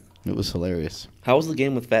 wasn't it? It was hilarious. How was the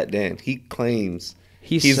game with Fat Dan? He claims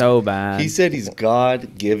He's so bad. He said he's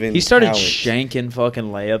God-given. He started talent. shanking fucking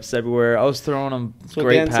layups everywhere. I was throwing him what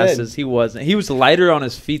great Dan passes. said. He wasn't. He was lighter on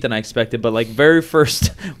his feet than I expected. But like very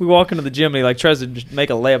first, we walk into the gym and he like tries to just make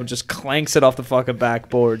a layup and just clanks it off the fucking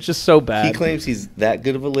backboard. Just so bad. He claims he's that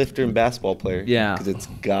good of a lifter and basketball player. Yeah. because it's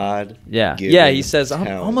God. Yeah, he says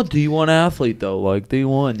I'm a D1 athlete though, like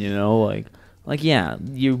D1. You know, like yeah,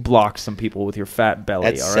 you block some people with your fat belly.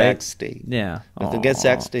 At all Sac right. State. Yeah. Nothing Aw. against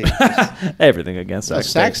Sac State. Everything against Sac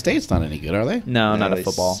Sac State. State's not any good, are they? No, No, not they at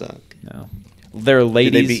football. suck. No, their Did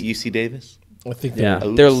ladies. they beat UC Davis? I think Yeah, they're-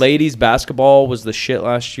 Oops. their ladies basketball was the shit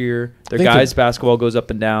last year. Their think guys the- basketball goes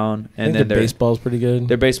up and down, I and think then their baseball's pretty good.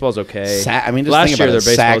 their baseball's okay. I mean, just last think year about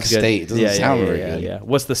their it. Sac baseball's good. State doesn't sound very good. Yeah.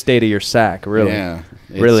 What's the state of your sack, really? Yeah.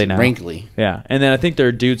 It's Really now. wrinkly. Yeah, and then I think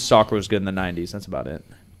their dudes soccer was good in the '90s. That's about it.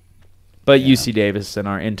 But UC Davis and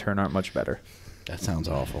our intern aren't much better. That sounds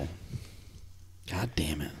awful. God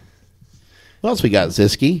damn it. What else we got,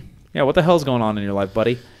 Zyski? Yeah, what the hell's going on in your life,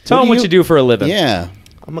 buddy? Tell What them do what you- you do for a living. Yeah.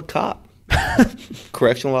 I'm a cop.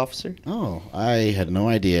 Correctional officer. Oh, I had no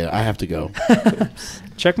idea. I have to go.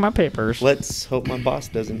 Check my papers. Let's hope my boss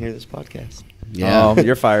doesn't hear this podcast. Yeah. Oh,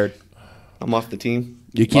 you're fired. I'm off the team.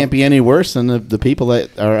 You can't be any worse than the people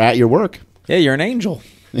that are at your work. Yeah, you're an angel.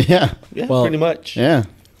 Yeah. Yeah, Well, pretty much. Yeah.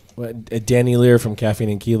 Danny Lear from Caffeine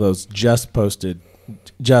and Kilos just posted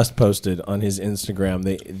on his Instagram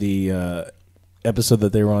the episode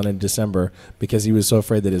that they were on in December because he was so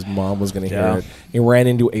afraid that his mom was going to hear Yeah. it. He ran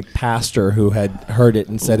into a pastor who had heard it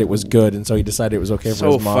and said it was good, and so he decided it was okay for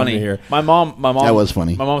So his mom funny. to hear. My mom. That was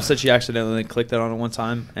funny. My mom said she accidentally clicked it on it one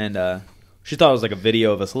time, and she thought it was like a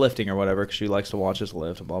video of us lifting or whatever because she likes to watch us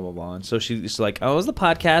lift, blah blah blah. And so she's like, "Oh, it was the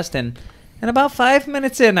podcast." And about 5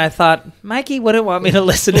 minutes in, I thought, Mikey wouldn't want me to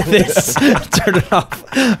listen to this. Turn it off.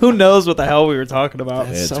 Who knows what the hell we were talking about?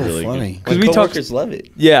 It's so really funny. Because My we talked. coworkers love it.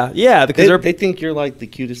 Yeah, because They think you're like the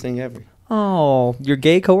cutest thing ever. oh, your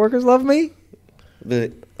gay coworkers love me.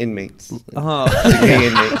 The inmates. Oh, The gay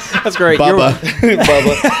inmates. that's great. Bubba.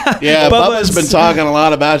 Bubba. Yeah, Bubba's- Bubba's been talking a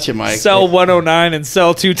lot about you, Mike. Cell 109 and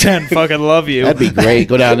cell 210 fucking love you. That'd be great.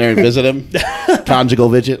 Go down there and visit him. Conjugal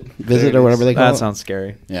visit or whatever they call That it. sounds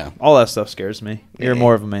scary. Yeah. All that stuff scares me. You're Yeah.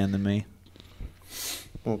 more of a man than me.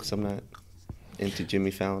 Well, because I'm not into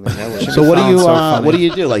Jimmy Fallon and Ellen. So what do you Sounds so funny. what do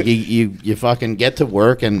you do? Like you fucking get to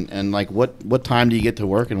work and like what time do you get to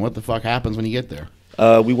work and what the fuck happens when you get there?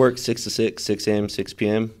 We work 6 to 6, 6 a.m., 6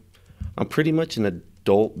 p.m. I'm pretty much an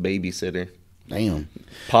adult babysitter. Damn.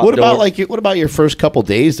 Pop What about door- what about your first couple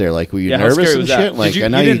days there? Like were you Yeah, how nervous scary and was that? shit? Did Like you- I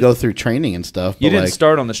know you you didn't- go through training and stuff. You but didn't like,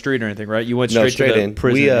 start on the street or anything, right? You went No, straight to the in.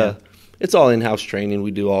 prison. We, yeah. It's all in-house training.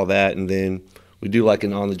 We do all that, and then we do like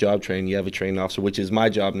an on-the-job training. You have a training officer, which is my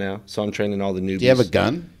job now. So I'm training all the newbies. Do you have a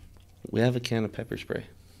gun? We have a can of pepper spray.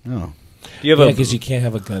 No. Do you have Yeah, a? because you can't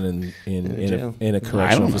have a gun in jail. a I correctional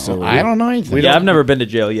don't know. facility. I don't know anything. Yeah, I've never been to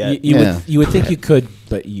jail yet. You, Yeah. you would think you could,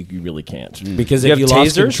 but you really can't because Do you if you have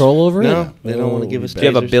lost tasers? control over it, No, they don't want to give us Do you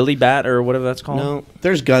have a tasers. billy bat or whatever that's called? No,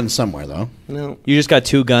 There's guns somewhere though. no. You just got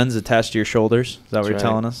 2 guns attached to your shoulders. Is that what you're That's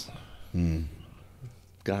telling right. us?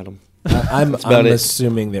 Got them. I'm about it.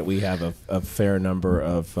 assuming that we have a fair number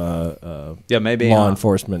of Yeah, maybe. law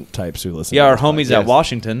enforcement types who listen. Yeah, to our this homies podcast. at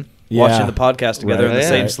Washington Yeah. watching the podcast together Right. in the Yeah.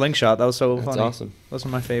 same slingshot. That was so That's funny. awesome. Those are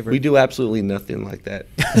my favorite. We do absolutely nothing like that.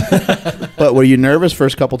 But were you nervous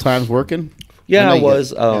first couple times working? Yeah, know I you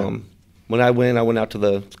was. get- When I went out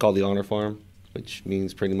to it's called the Honor Farm, which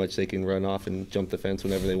means pretty much they can run off and jump the fence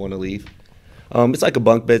whenever they want to leave. It's like a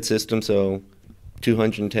bunk bed system, so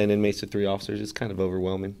 210 inmates to 3 officers. It's kind of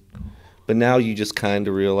overwhelming. But now you just kind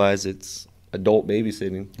of realize it's adult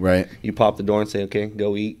babysitting. Right. You pop the door and say, okay,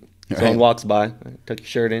 go eat. Right. Someone walks by, tuck your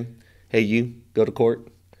shirt in. Hey, you, go to court.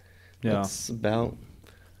 Yeah. That's about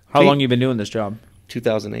How long you been doing this job?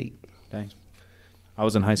 2008. Dang. I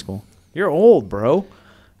was in high school. You're old, bro.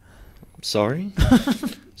 Sorry?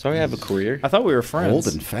 Sorry I have a career. I thought we were friends. Old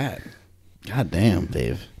and fat. God damn,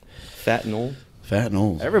 Dave. Fat and old. Fat and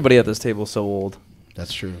old. Everybody at this table is so old.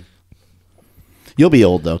 That's true. You'll be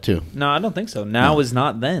old, though, too. No, I don't think so. Now is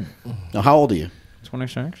not then. Now, how old are you?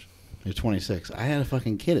 26. You're 26. I had a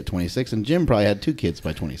fucking kid at 26, and Jim probably had 2 kids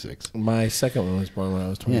by 26. My second one was born when I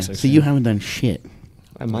was Yeah. 26. See, you haven't done shit.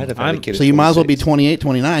 I might have had a kid. So you might as well be 28,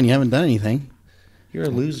 29. You haven't done anything. You're a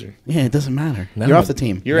loser. Yeah, it doesn't matter. Now You're I'm off the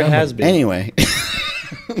team. You're a has-been. Anyway.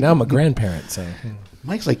 Now I'm a grandparent, so.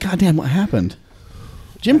 Mike's like, God damn, what happened?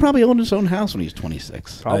 Jim probably owned his own house when he was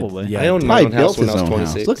 26. Probably. Yeah. I owned my Probably own house built when I his was own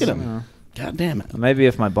 26. house. Look at him. God damn it. Maybe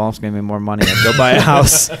if my boss gave me more money, I'd go buy a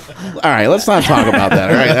house. All right, let's not talk about that.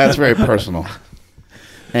 All right, that's very personal.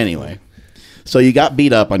 Anyway, so you got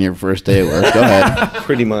beat up on your first day at work. Go ahead.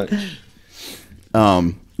 Pretty much.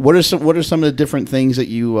 What are some of the different things that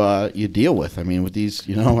you deal with? I mean, with these,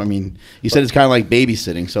 you said it's kind of like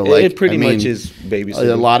babysitting. So like, It pretty much is babysitting.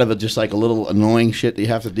 A lot of it just like a little annoying shit that you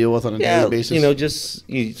have to deal with on a daily basis.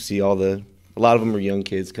 You see a lot of them are young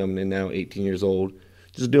kids coming in now, 18 years old,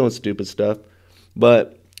 just doing stupid stuff.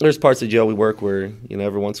 But there's parts of jail we work where,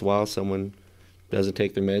 every once in a while someone doesn't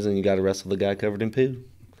take their meds and you got to wrestle the guy covered in poo.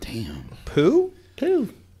 Damn. Poo? Poo.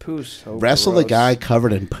 Poo's so Wrestle gross. the guy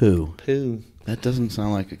covered in poo. Poo. That doesn't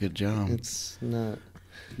sound like a good job. It's not.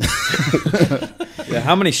 Yeah,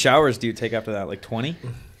 how many showers do you take after that? Like 20?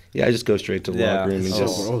 Yeah, I just go straight to the locker room and so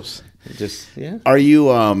gross. yeah. Are you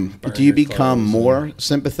do you become more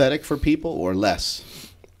sympathetic for people or less?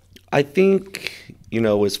 I think,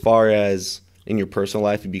 as far as in your personal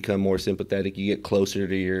life, you become more sympathetic. You get closer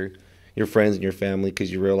to your friends and your family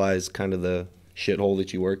because you realize kind of the shithole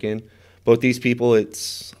that you work in. But with these people,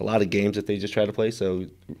 it's a lot of games that they just try to play, so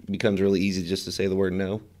it becomes really easy just to say the word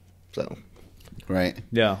no. So, Right.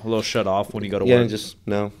 Yeah, a little shut off when you go to yeah, work. and just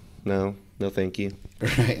no, thank you.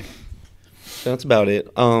 Right. So that's about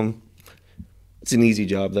it. It's an easy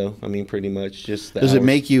job, though. I mean, pretty much just the Does it hours.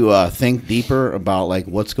 make you think deeper about like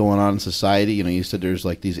what's going on in society? You said there's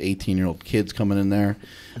like these 18-year-old kids coming in there.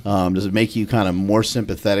 Does it make you kind of more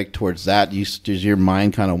sympathetic towards that? Does your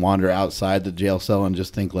mind kind of wander outside the jail cell and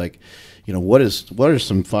just think like, what are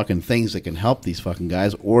some fucking things that can help these fucking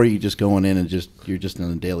guys? Or are you just going in and you're just in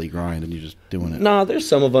a daily grind and you're just doing it? No, there's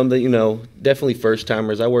some of them that, definitely first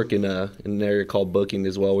timers. I work in an area called booking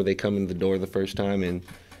as well, where they come in the door the first time and,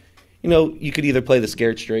 you could either play the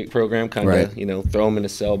Scared Straight program, kind of, Right. throw them in a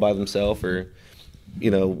cell by themselves, or,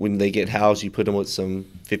 when they get housed, you put them with some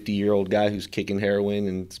 50-year-old guy who's kicking heroin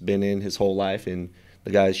and it's been in his whole life, and the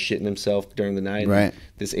guy's shitting himself during the night. Right. And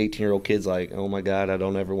this 18-year-old kid's like, oh, my God, I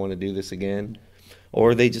don't ever want to do this again.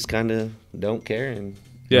 Or they just kind of don't care. And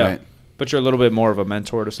Yeah. Right. But you're a little bit more of a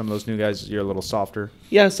mentor to some of those new guys. You're a little softer.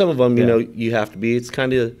 yeah, some of them, Yeah. you have to be. It's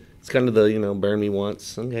kind of the, burn me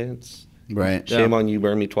once. Okay, it's Right. shame on you,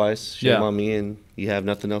 burn me twice. Shame Yeah. on me, and you have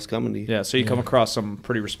nothing else coming to you. Yeah, so you come across some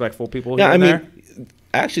pretty respectful people Yeah, here I and mean, there.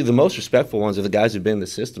 actually, the most respectful ones are the guys who've been in the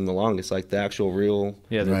system the longest, like the actual real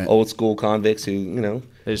Yeah, Right. old school convicts who,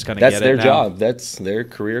 they just kind of that's get their it now. job. That's their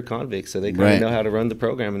career convicts, so they kind of Right. know how to run the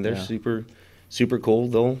program, and they're Yeah. super, super cool.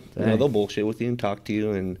 They'll Dang. they'll bullshit with you and talk to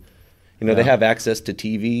you, and they have access to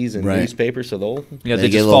TVs and Right. newspapers, so Yeah, They they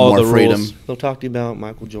get just a little follow more the freedom. rules. they'll talk to you about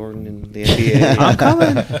Michael Jordan and the NBA. I'm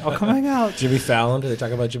coming. I'm coming out. Jimmy Fallon? Do they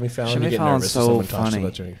talk about Jimmy Fallon? Jimmy You get Fallon's nervous if so someone talks funny.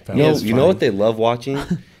 about Jimmy You Fallon. know, is you know funny. what they love watching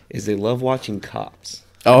is they love watching Cops.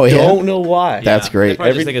 Oh, yeah. Don't know why. That's They great.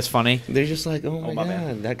 probably just think it's funny. They're just like, oh my my God,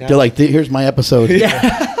 bad. that guy. They're like, here's my episode.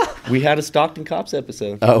 We had a Stockton Cops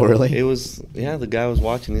episode. Oh, really? It was, the guy was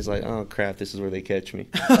watching. He's like, oh, crap, this is where they catch me.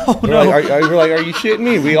 Oh, We're no. like, are you shitting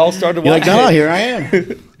me? We all started You're like, watching no, it. here I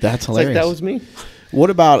am. That's It's hilarious. like, that was me. What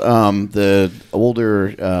about the older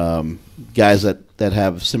guys that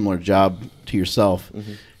have similar job to yourself?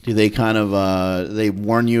 Mm-hmm. Do they kind of they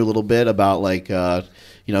warn you a little bit about like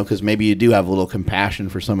because maybe you do have a little compassion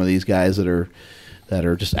for some of these guys that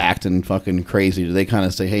are just acting fucking crazy? Do they kind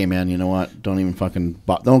of say, hey man, you know what? Don't even fucking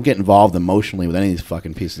don't get involved emotionally with any of these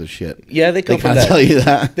fucking pieces of shit? Yeah, they They come from kind of that. tell you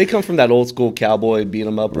that. They come from that old school cowboy beat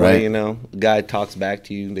 'em up Right. way, The guy talks back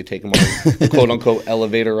to you. They take him on a quote unquote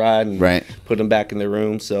elevator ride and Right. put them back in their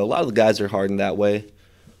room. So a lot of the guys are hardened that way.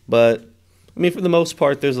 But I mean, for the most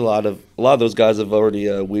part, there's a lot of those guys have already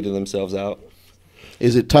weeded themselves out.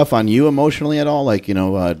 Is it tough on you emotionally at all? Like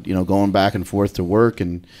going back and forth to work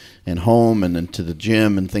and home and then to the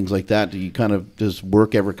gym and things like that. Do you does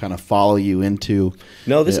work ever kind of follow you into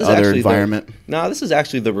No, this the is other actually environment? This is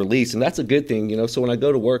actually the release, and that's a good thing. So when I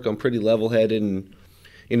go to work, I'm pretty level-headed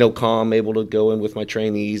and calm, able to go in with my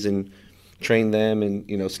trainees and train them,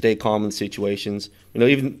 and stay calm in situations.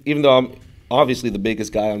 Even though I'm obviously the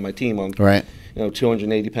biggest guy on my team, Right.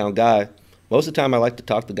 280-pound guy. Most of the time, I like to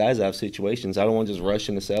talk the guys out of situations. I don't want to just rush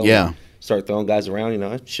in the cell. Yeah. And start throwing guys around.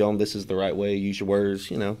 I show them this is the right way. Use your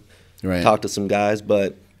words. Right. Talk to some guys,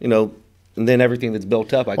 but and then everything that's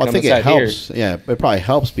built up, I think inside it helps. here. Yeah, it probably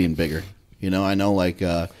helps being bigger. I know like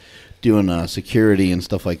doing security and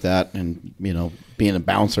stuff like that, and being a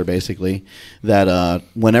bouncer basically. That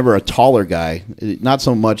whenever a taller guy, not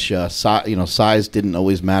so much size didn't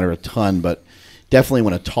always matter a ton, but definitely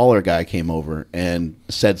when a taller guy came over and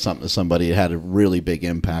said something to somebody, it had a really big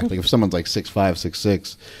impact. Like if someone's like 6'5",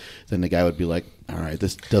 6'6", then the guy would be like, all right,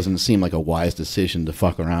 this doesn't seem like a wise decision to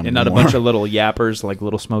fuck around and anymore. not a bunch of little yappers like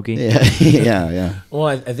Little Smokey. Yeah. Well,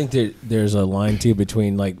 I think there's a line, too,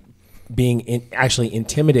 between, like, being actually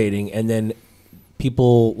intimidating and then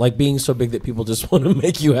people, like, being so big that people just want to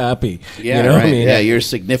make you happy. Yeah, you know right. what I mean? Yeah, you're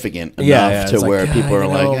significant enough to it's where like, people are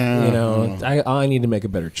I need to make a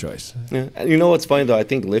better choice. Yeah. You know what's funny, though? I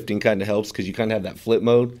think lifting kind of helps because you kind of have that flip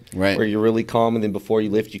mode right, where you're really calm, and then before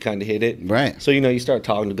you lift, you kind of hit it. Right. So, you start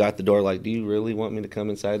talking to the guy at the door like, do you really want me to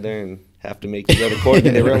come inside there and have to make you go to court?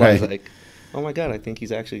 And they realize, like, oh, my God, I think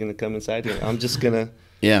he's actually going to come inside here. I'm just going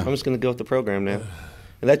to go with the program now.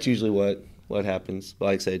 And that's usually what happens. But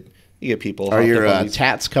like I said, you get people. Are your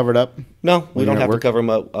tats covered up? No, we don't have to cover them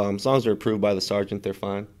up. As long as they're approved by the sergeant, they're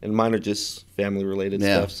fine. And mine are just family-related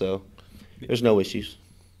stuff, so there's no issues.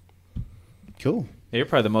 Cool. Yeah, you're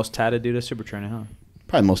probably the most tatted dude at Super Training, huh?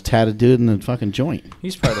 Probably the most tatted dude in the fucking joint.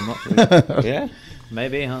 He's probably the most. Yeah.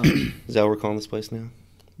 Maybe, huh? Is that what we're calling this place now?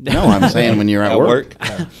 No, I'm saying when you're at work.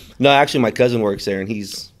 No, actually, my cousin works there, and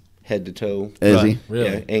he's head to toe. Is he? Really?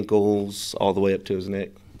 Yeah, ankles all the way up to his neck.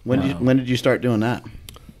 When did you start doing that?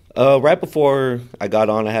 Right before I got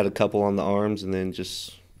on, I had a couple on the arms, and then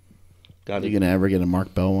just got Are it. you gonna ever get a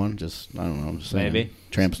Mark Bell one? Just I don't know. I'm just saying. Maybe.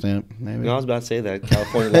 Tramp stamp. Maybe. I was about to say that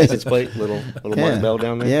California license plate, little Mark Bell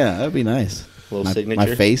down there. Yeah, that'd be nice. Little signature.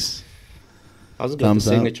 My face. I was going to go with the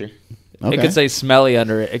signature. Okay. It could say smelly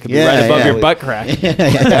under it. It could be right above your butt crack.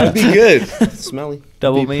 That'd be good. Smelly.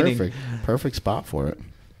 Double That'd be meaning. Perfect spot for it.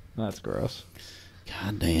 That's gross.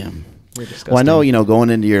 God damn. We're disgusting. Well, I know, going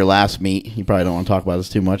into your last meet, you probably don't want to talk about this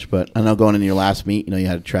too much, but I know going into your last meet, you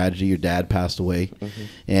had a tragedy. Your dad passed away,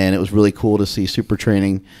 and it was really cool to see Super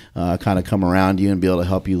Training kind of come around you and be able to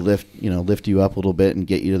help you lift you up a little bit and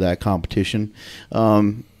get you to that competition.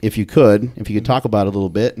 If you could talk about it a little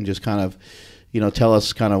bit and just kind of, tell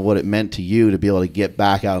us kind of what it meant to you to be able to get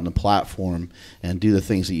back out on the platform and do the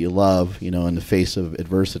things that you love, in the face of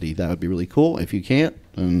adversity. That would be really cool. If you can't,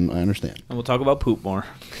 then I understand. And we'll talk about poop more.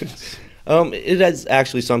 It is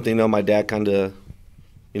actually something, my dad kind of,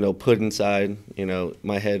 put inside,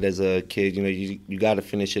 my head as a kid. You got to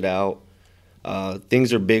finish it out.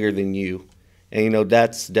 Things are bigger than you. And,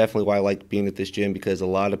 that's definitely why I like being at this gym, because a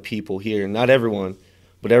lot of people here, not everyone,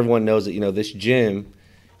 but everyone knows that, this gym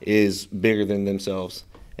is bigger than themselves.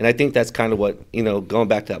 And I think that's kind of what, going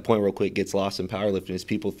back to that point real quick, gets lost in powerlifting is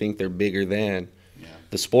people think they're bigger than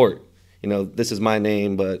the sport. This is my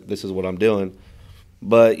name, but this is what I'm doing.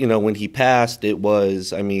 But, when he passed, it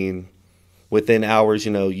was, within hours,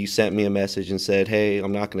 you sent me a message and said, hey,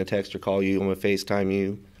 I'm not going to text or call you. I'm going to FaceTime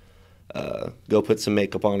you. Go put some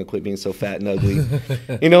makeup on and quit being so fat and ugly.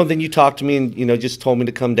 Then you talked to me and, just told me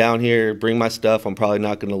to come down here, bring my stuff. I'm probably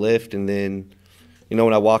not going to lift. And then,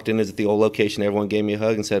 when I walked in at the old location, everyone gave me a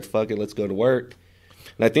hug and said, fuck it, let's go to work.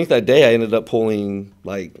 And I think that day I ended up pulling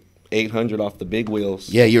like 800 off the big wheels.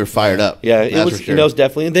 Yeah, you were fired up. Yeah, it That's was, for sure. it was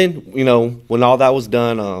definitely. And then, when all that was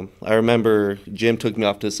done, I remember Jim took me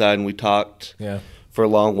off to the side and we talked for a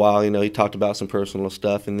long while. He talked about some personal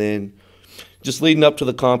stuff. And then just leading up to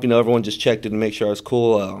the comp, everyone just checked in to make sure I was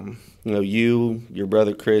cool. You, your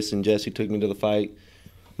brother Chris, and Jesse took me to the fight.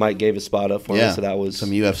 Mike gave a spot up for me, so that was some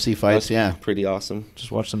UFC fights. Pretty awesome.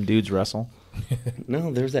 Just watch some dudes wrestle.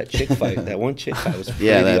 No, there was that chick fight. That one chick fight was pretty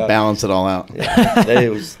that balanced it all out. Yeah, there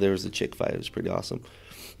was a chick fight. It was pretty awesome.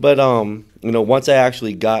 But once I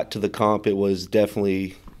actually got to the comp, it was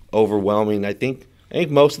definitely overwhelming. I think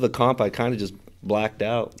most of the comp I kind of just blacked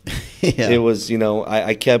out. It was,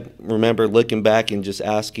 I kept remember looking back and just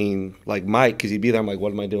asking, like, Mike, because he'd be there, I'm like,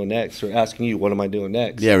 what am I doing next? Or asking you, what am I doing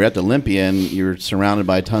next? Yeah, we're at the Olympia, and you're surrounded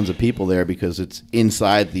by tons of people there because it's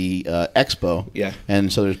inside the expo. Yeah.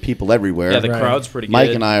 And so there's people everywhere. Yeah, the crowd's pretty good.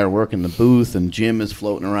 Mike and I are working the booth, and Jim is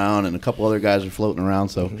floating around, and a couple other guys are floating around.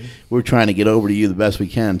 So we're trying to get over to you the best we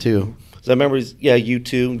can, too. So I remember, you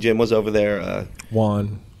too. Jim was over there.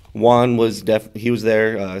 Juan was he was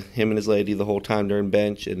there, him and his lady the whole time during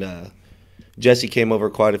bench, and Jesse came over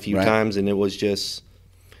quite a few times, and it was just,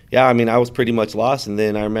 I was pretty much lost. And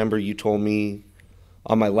then I remember you told me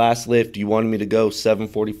on my last lift you wanted me to go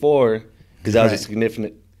 744 because that was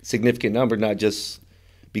a significant number, not just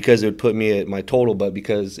because it would put me at my total, but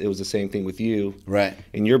because it was the same thing with you. Right.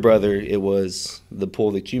 And your brother, it was the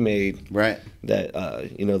pull that you made. Right. That,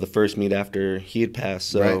 the first meet after he had passed.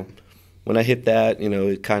 So right. when I hit that,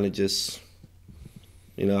 it kind of just,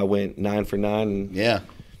 I went 9 for 9. And yeah.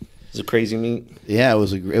 It was a crazy meet. Yeah, it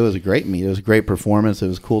was a great meet. It was a great performance. It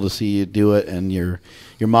was cool to see you do it, and your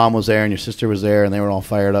mom was there and your sister was there, and they were all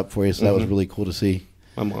fired up for you. So that was really cool to see.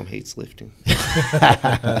 My mom hates lifting. She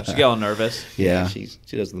got all nervous. Yeah. She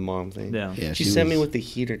does the mom thing. Yeah. She sent me with the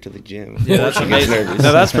heater to the gym. Yeah, that's amazing. Nervous.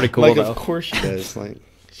 No, that's pretty cool. Like, though. of course she does. Like,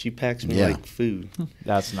 she packs me like food.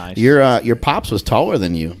 That's nice. Your pops was taller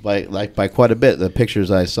than you, by quite a bit. The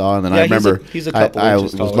pictures I saw, and then I remember he's a couple I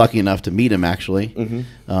inches was taller. lucky enough to meet him actually.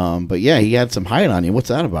 But yeah, he had some height on you. What's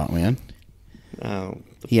that about, man?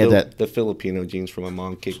 He had the Filipino genes from my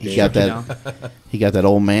mom kicked in. He got that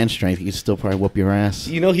old man strength. He could still probably whoop your ass.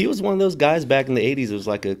 He was one of those guys back in the 80s. It was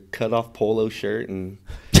like a cut-off polo shirt and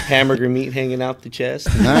hamburger meat hanging out the chest.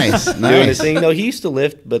 Nice. Doing his thing. He used to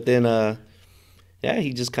lift, but then,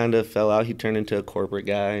 he just kind of fell out. He turned into a corporate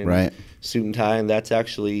guy. And right. Suit and tie, and that's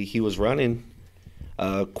actually, he was running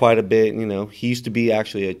quite a bit. He used to be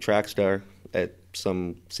actually a track star at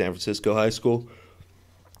some San Francisco high school.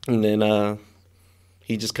 And then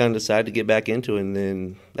he just kind of decided to get back into it, and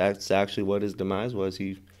then that's actually what his demise was.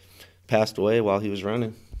 He passed away while he was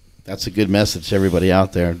running. That's a good message to everybody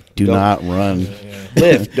out there. Don't not run.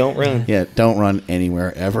 Lift, don't run. Yeah, don't run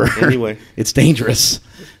anywhere, ever. Anyway. It's dangerous.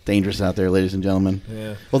 Dangerous out there, ladies and gentlemen.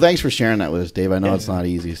 Yeah. Well, thanks for sharing that with us, Dave. I know it's not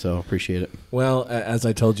easy, so appreciate it. Well, as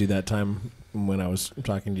I told you that time when I was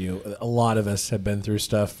talking to you, a lot of us have been through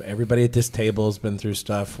stuff. Everybody at this table has been through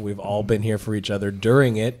stuff. We've all been here for each other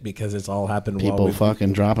during it because it's all happened People while we've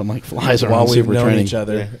fucking dropping like flies while around we've super known training. each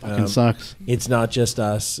other. Fucking sucks. It's not just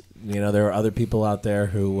us. There are other people out there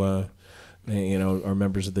who, are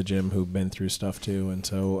members of the gym who've been through stuff too. And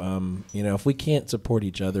so, if we can't support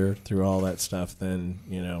each other through all that stuff, then,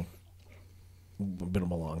 we don't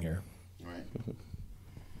belong here. Right.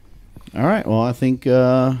 All right. Well, I think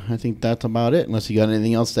that's about it. Unless you got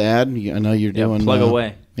anything else to add, I know you're doing. Plug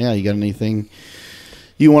away. Yeah, you got anything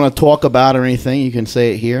you want to talk about or anything? You can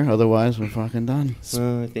say it here. Otherwise, we're fucking done.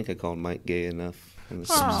 I think I called Mike gay enough.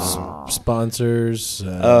 Sponsors.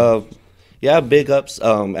 Big ups.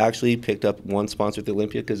 Actually, picked up one sponsor at the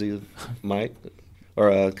Olympia because of Mike,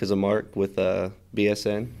 or because of Mark with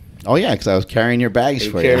BSN. Oh yeah, because I was carrying your bags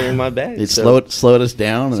for you. Carrying my bags. It slowed us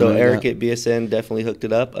down. So Eric at BSN definitely hooked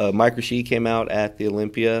it up. Mike Rashid came out at the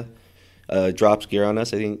Olympia, drops gear on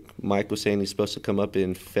us. I think Mike was saying he's supposed to come up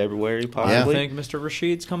in February, possibly. I think Mr.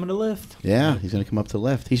 Rashid's coming to lift. Yeah, he's gonna come up to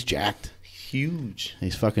lift. He's jacked. Huge.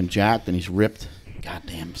 He's fucking jacked and he's ripped.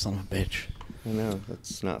 Goddamn son of a bitch. I know,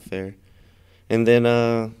 that's not fair. And then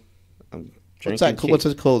I'm drinking. What's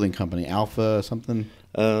his clothing company? Alpha something?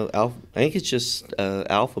 Alpha. I think it's just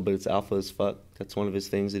Alpha, but it's Alpha as fuck. That's one of his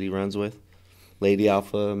things that he runs with. Lady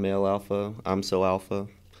Alpha, male Alpha, I'm so Alpha.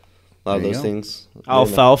 A lot of those things.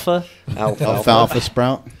 Alfalfa? Alfalfa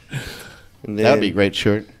sprout. And then That'd be a great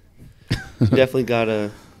shirt. Definitely got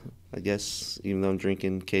I guess, even though I'm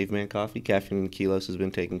drinking caveman coffee, Caffeine and Kilos has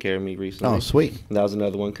been taking care of me recently. Oh, sweet. And that was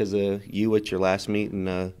another one because you at your last meet,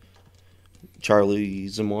 and Charlie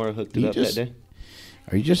Zamora hooked it up that day.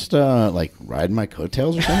 Are you just like riding my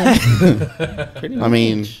coattails or something? Pretty much. I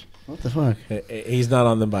mean, what the fuck? He's not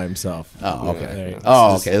on them by himself. Oh, okay.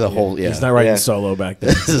 Yeah, Okay. The whole He's not riding solo back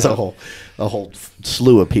there. This is a whole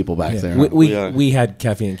slew of people back there. We had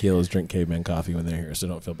Caffeine and Kilos drink caveman coffee when they're here, so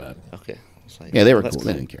don't feel bad. Okay. Like, yeah, they were cool.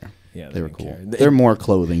 They didn't care. Yeah, they were cool. care. They're more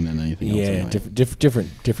clothing than anything else. Yeah, anyway.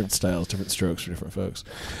 different styles, different strokes for different folks.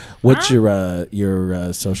 What's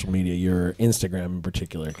your social media, your Instagram in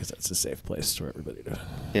particular, because that's a safe place for everybody to.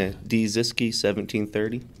 Yeah, Zyski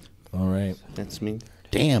 1730. All right, that's me.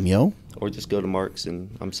 Damn, yo. Or just go to Mark's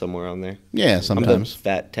and I'm somewhere on there. Yeah, sometimes. I'm the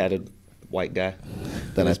fat, tatted white guy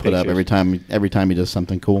that I put up every time he does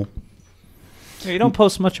something cool. Yeah, you don't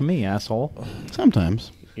post much of me, asshole.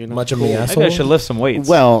 Sometimes. You're not much cool. of me, asshole. Maybe I should lift some weights.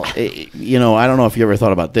 Well, I don't know if you ever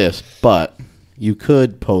thought about this, but you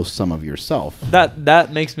could post some of yourself.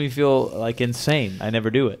 That makes me feel like insane. I never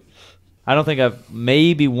do it. I don't think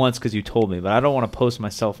maybe once because you told me, but I don't want to post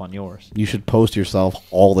myself on yours. You should post yourself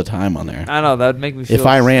all the time on there. I know, that would make me feel... If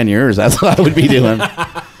I ran yours, that's what I would be doing.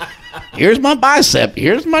 Here's my bicep.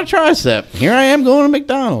 Here's my tricep. Here I am going to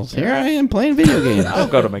McDonald's. Here I am playing video games. I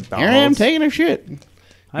don't go to McDonald's. Here I am taking a shit.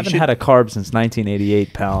 I haven't had a carb since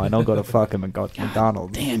 1988, pal. I don't go to fucking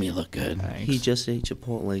McDonald's. Damn, you look good. Thanks. He just ate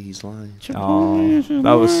Chipotle. He's lying. Oh,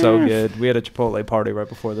 that was so good. We had a Chipotle party right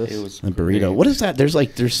before this. It was a burrito. What is that?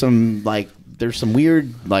 There's some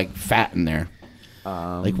weird like fat in there.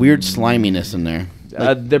 Like weird sliminess in there.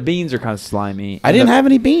 Their beans are kind of slimy. I didn't have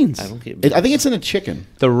any beans. I don't get I think it's in a chicken.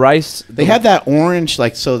 The rice. They have that orange,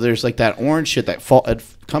 like, so there's like that orange shit that it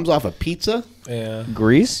comes off a pizza. Yeah.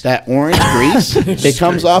 Grease. That orange grease, it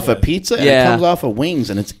comes off a pizza and Yeah. it comes off of wings,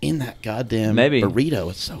 and it's in that goddamn burrito.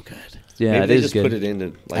 It's so good. Yeah, Maybe it they is just good. put it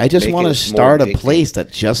into. Like, I just want to more start a addicting. place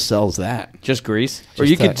that just sells that. Just grease, or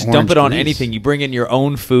Just you could that just dump it orange on grease. anything. You bring in your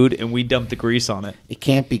own food, and we dump the grease on it. It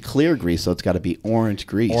can't be clear grease, so it's got to be orange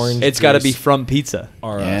grease. Orange. It's got to be grease. from pizza.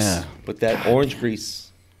 Or Yeah. us. But that orange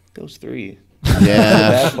grease goes through you.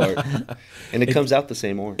 Yeah. The bad part. And it comes out the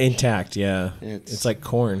same orange. Intact, yeah. It's- It's like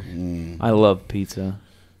corn. I love pizza.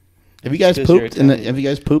 Have you guys Because you're pooped in the Italian. Have you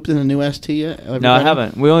guys pooped in the new ST yet? No, I everybody?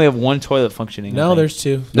 haven't. We only have one toilet functioning. I No, think. there's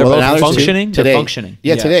two. They're Well, both now there's two. functioning. Today. They're functioning.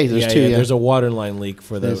 Yeah, today there's two. Yeah. There's a water line leak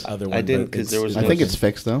for the There's- other one. I didn't but because it's- there was. I No, think it's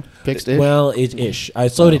fixed though. Fixed it. Well, ish. I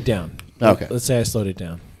slowed it down. Okay. Let's say I slowed it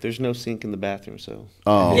down. there's no sink in the bathroom, so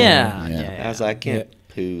Oh. Yeah. I was like, I can't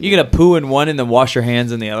poo. You're gonna poo in one and then wash your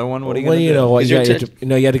hands in the other one. What are you Well, gonna you do? know what? Is You your had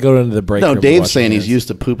you had to go into the break No, room. to Dave's wash saying your he's hands. used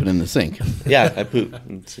to pooping in the sink. Yeah, I poop.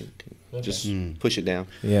 in the sink. Just push it down.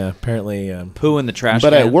 Yeah, apparently. Poo in the trash.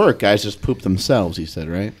 But can. at work, guys just poop themselves. He said,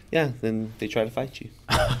 right? Yeah, then they try to fight you.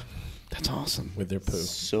 That's awesome. with their poo.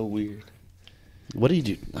 So weird. What do you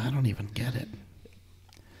do? I don't even get it.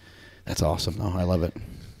 That's awesome. Oh, I love it.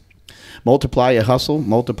 Multiply your hustle.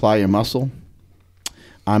 Multiply your muscle.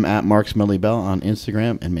 I'm at Mark Smelly Bell on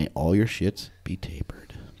Instagram, and may all your shits be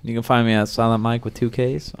tapered. You can find me at Silent Mike with 2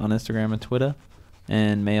 Ks on Instagram and Twitter.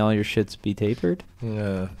 And may all your shits be tapered.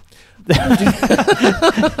 Yeah.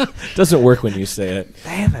 Doesn't work when you say it.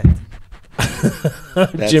 Damn it.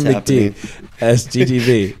 That's Jim happening. McD,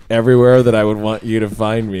 SGTV. Everywhere that I would want you to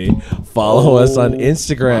find me. Follow us on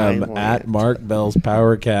Instagram my at Lord. Mark Bell's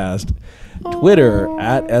PowerCast, Twitter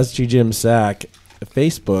at SGJimSack,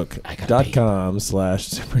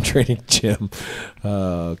 Facebook.com/SuperTrainingGym.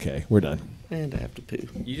 Okay, we're done. And I have to poo.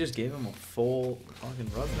 You just gave him a full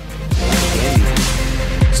fucking rub down.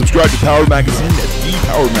 Subscribe to Power Magazine at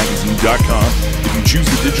thepowermagazine.com. If you choose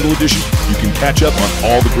the digital edition, you can catch up on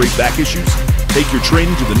all the great back issues, take your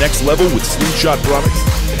training to the next level with Slingshot products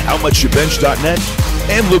at howmuchyoubench.net,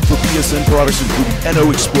 and look for PSN products including NO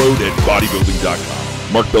Explode at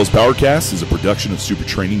bodybuilding.com. Mark Bell's PowerCast is a production of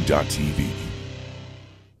supertraining.tv.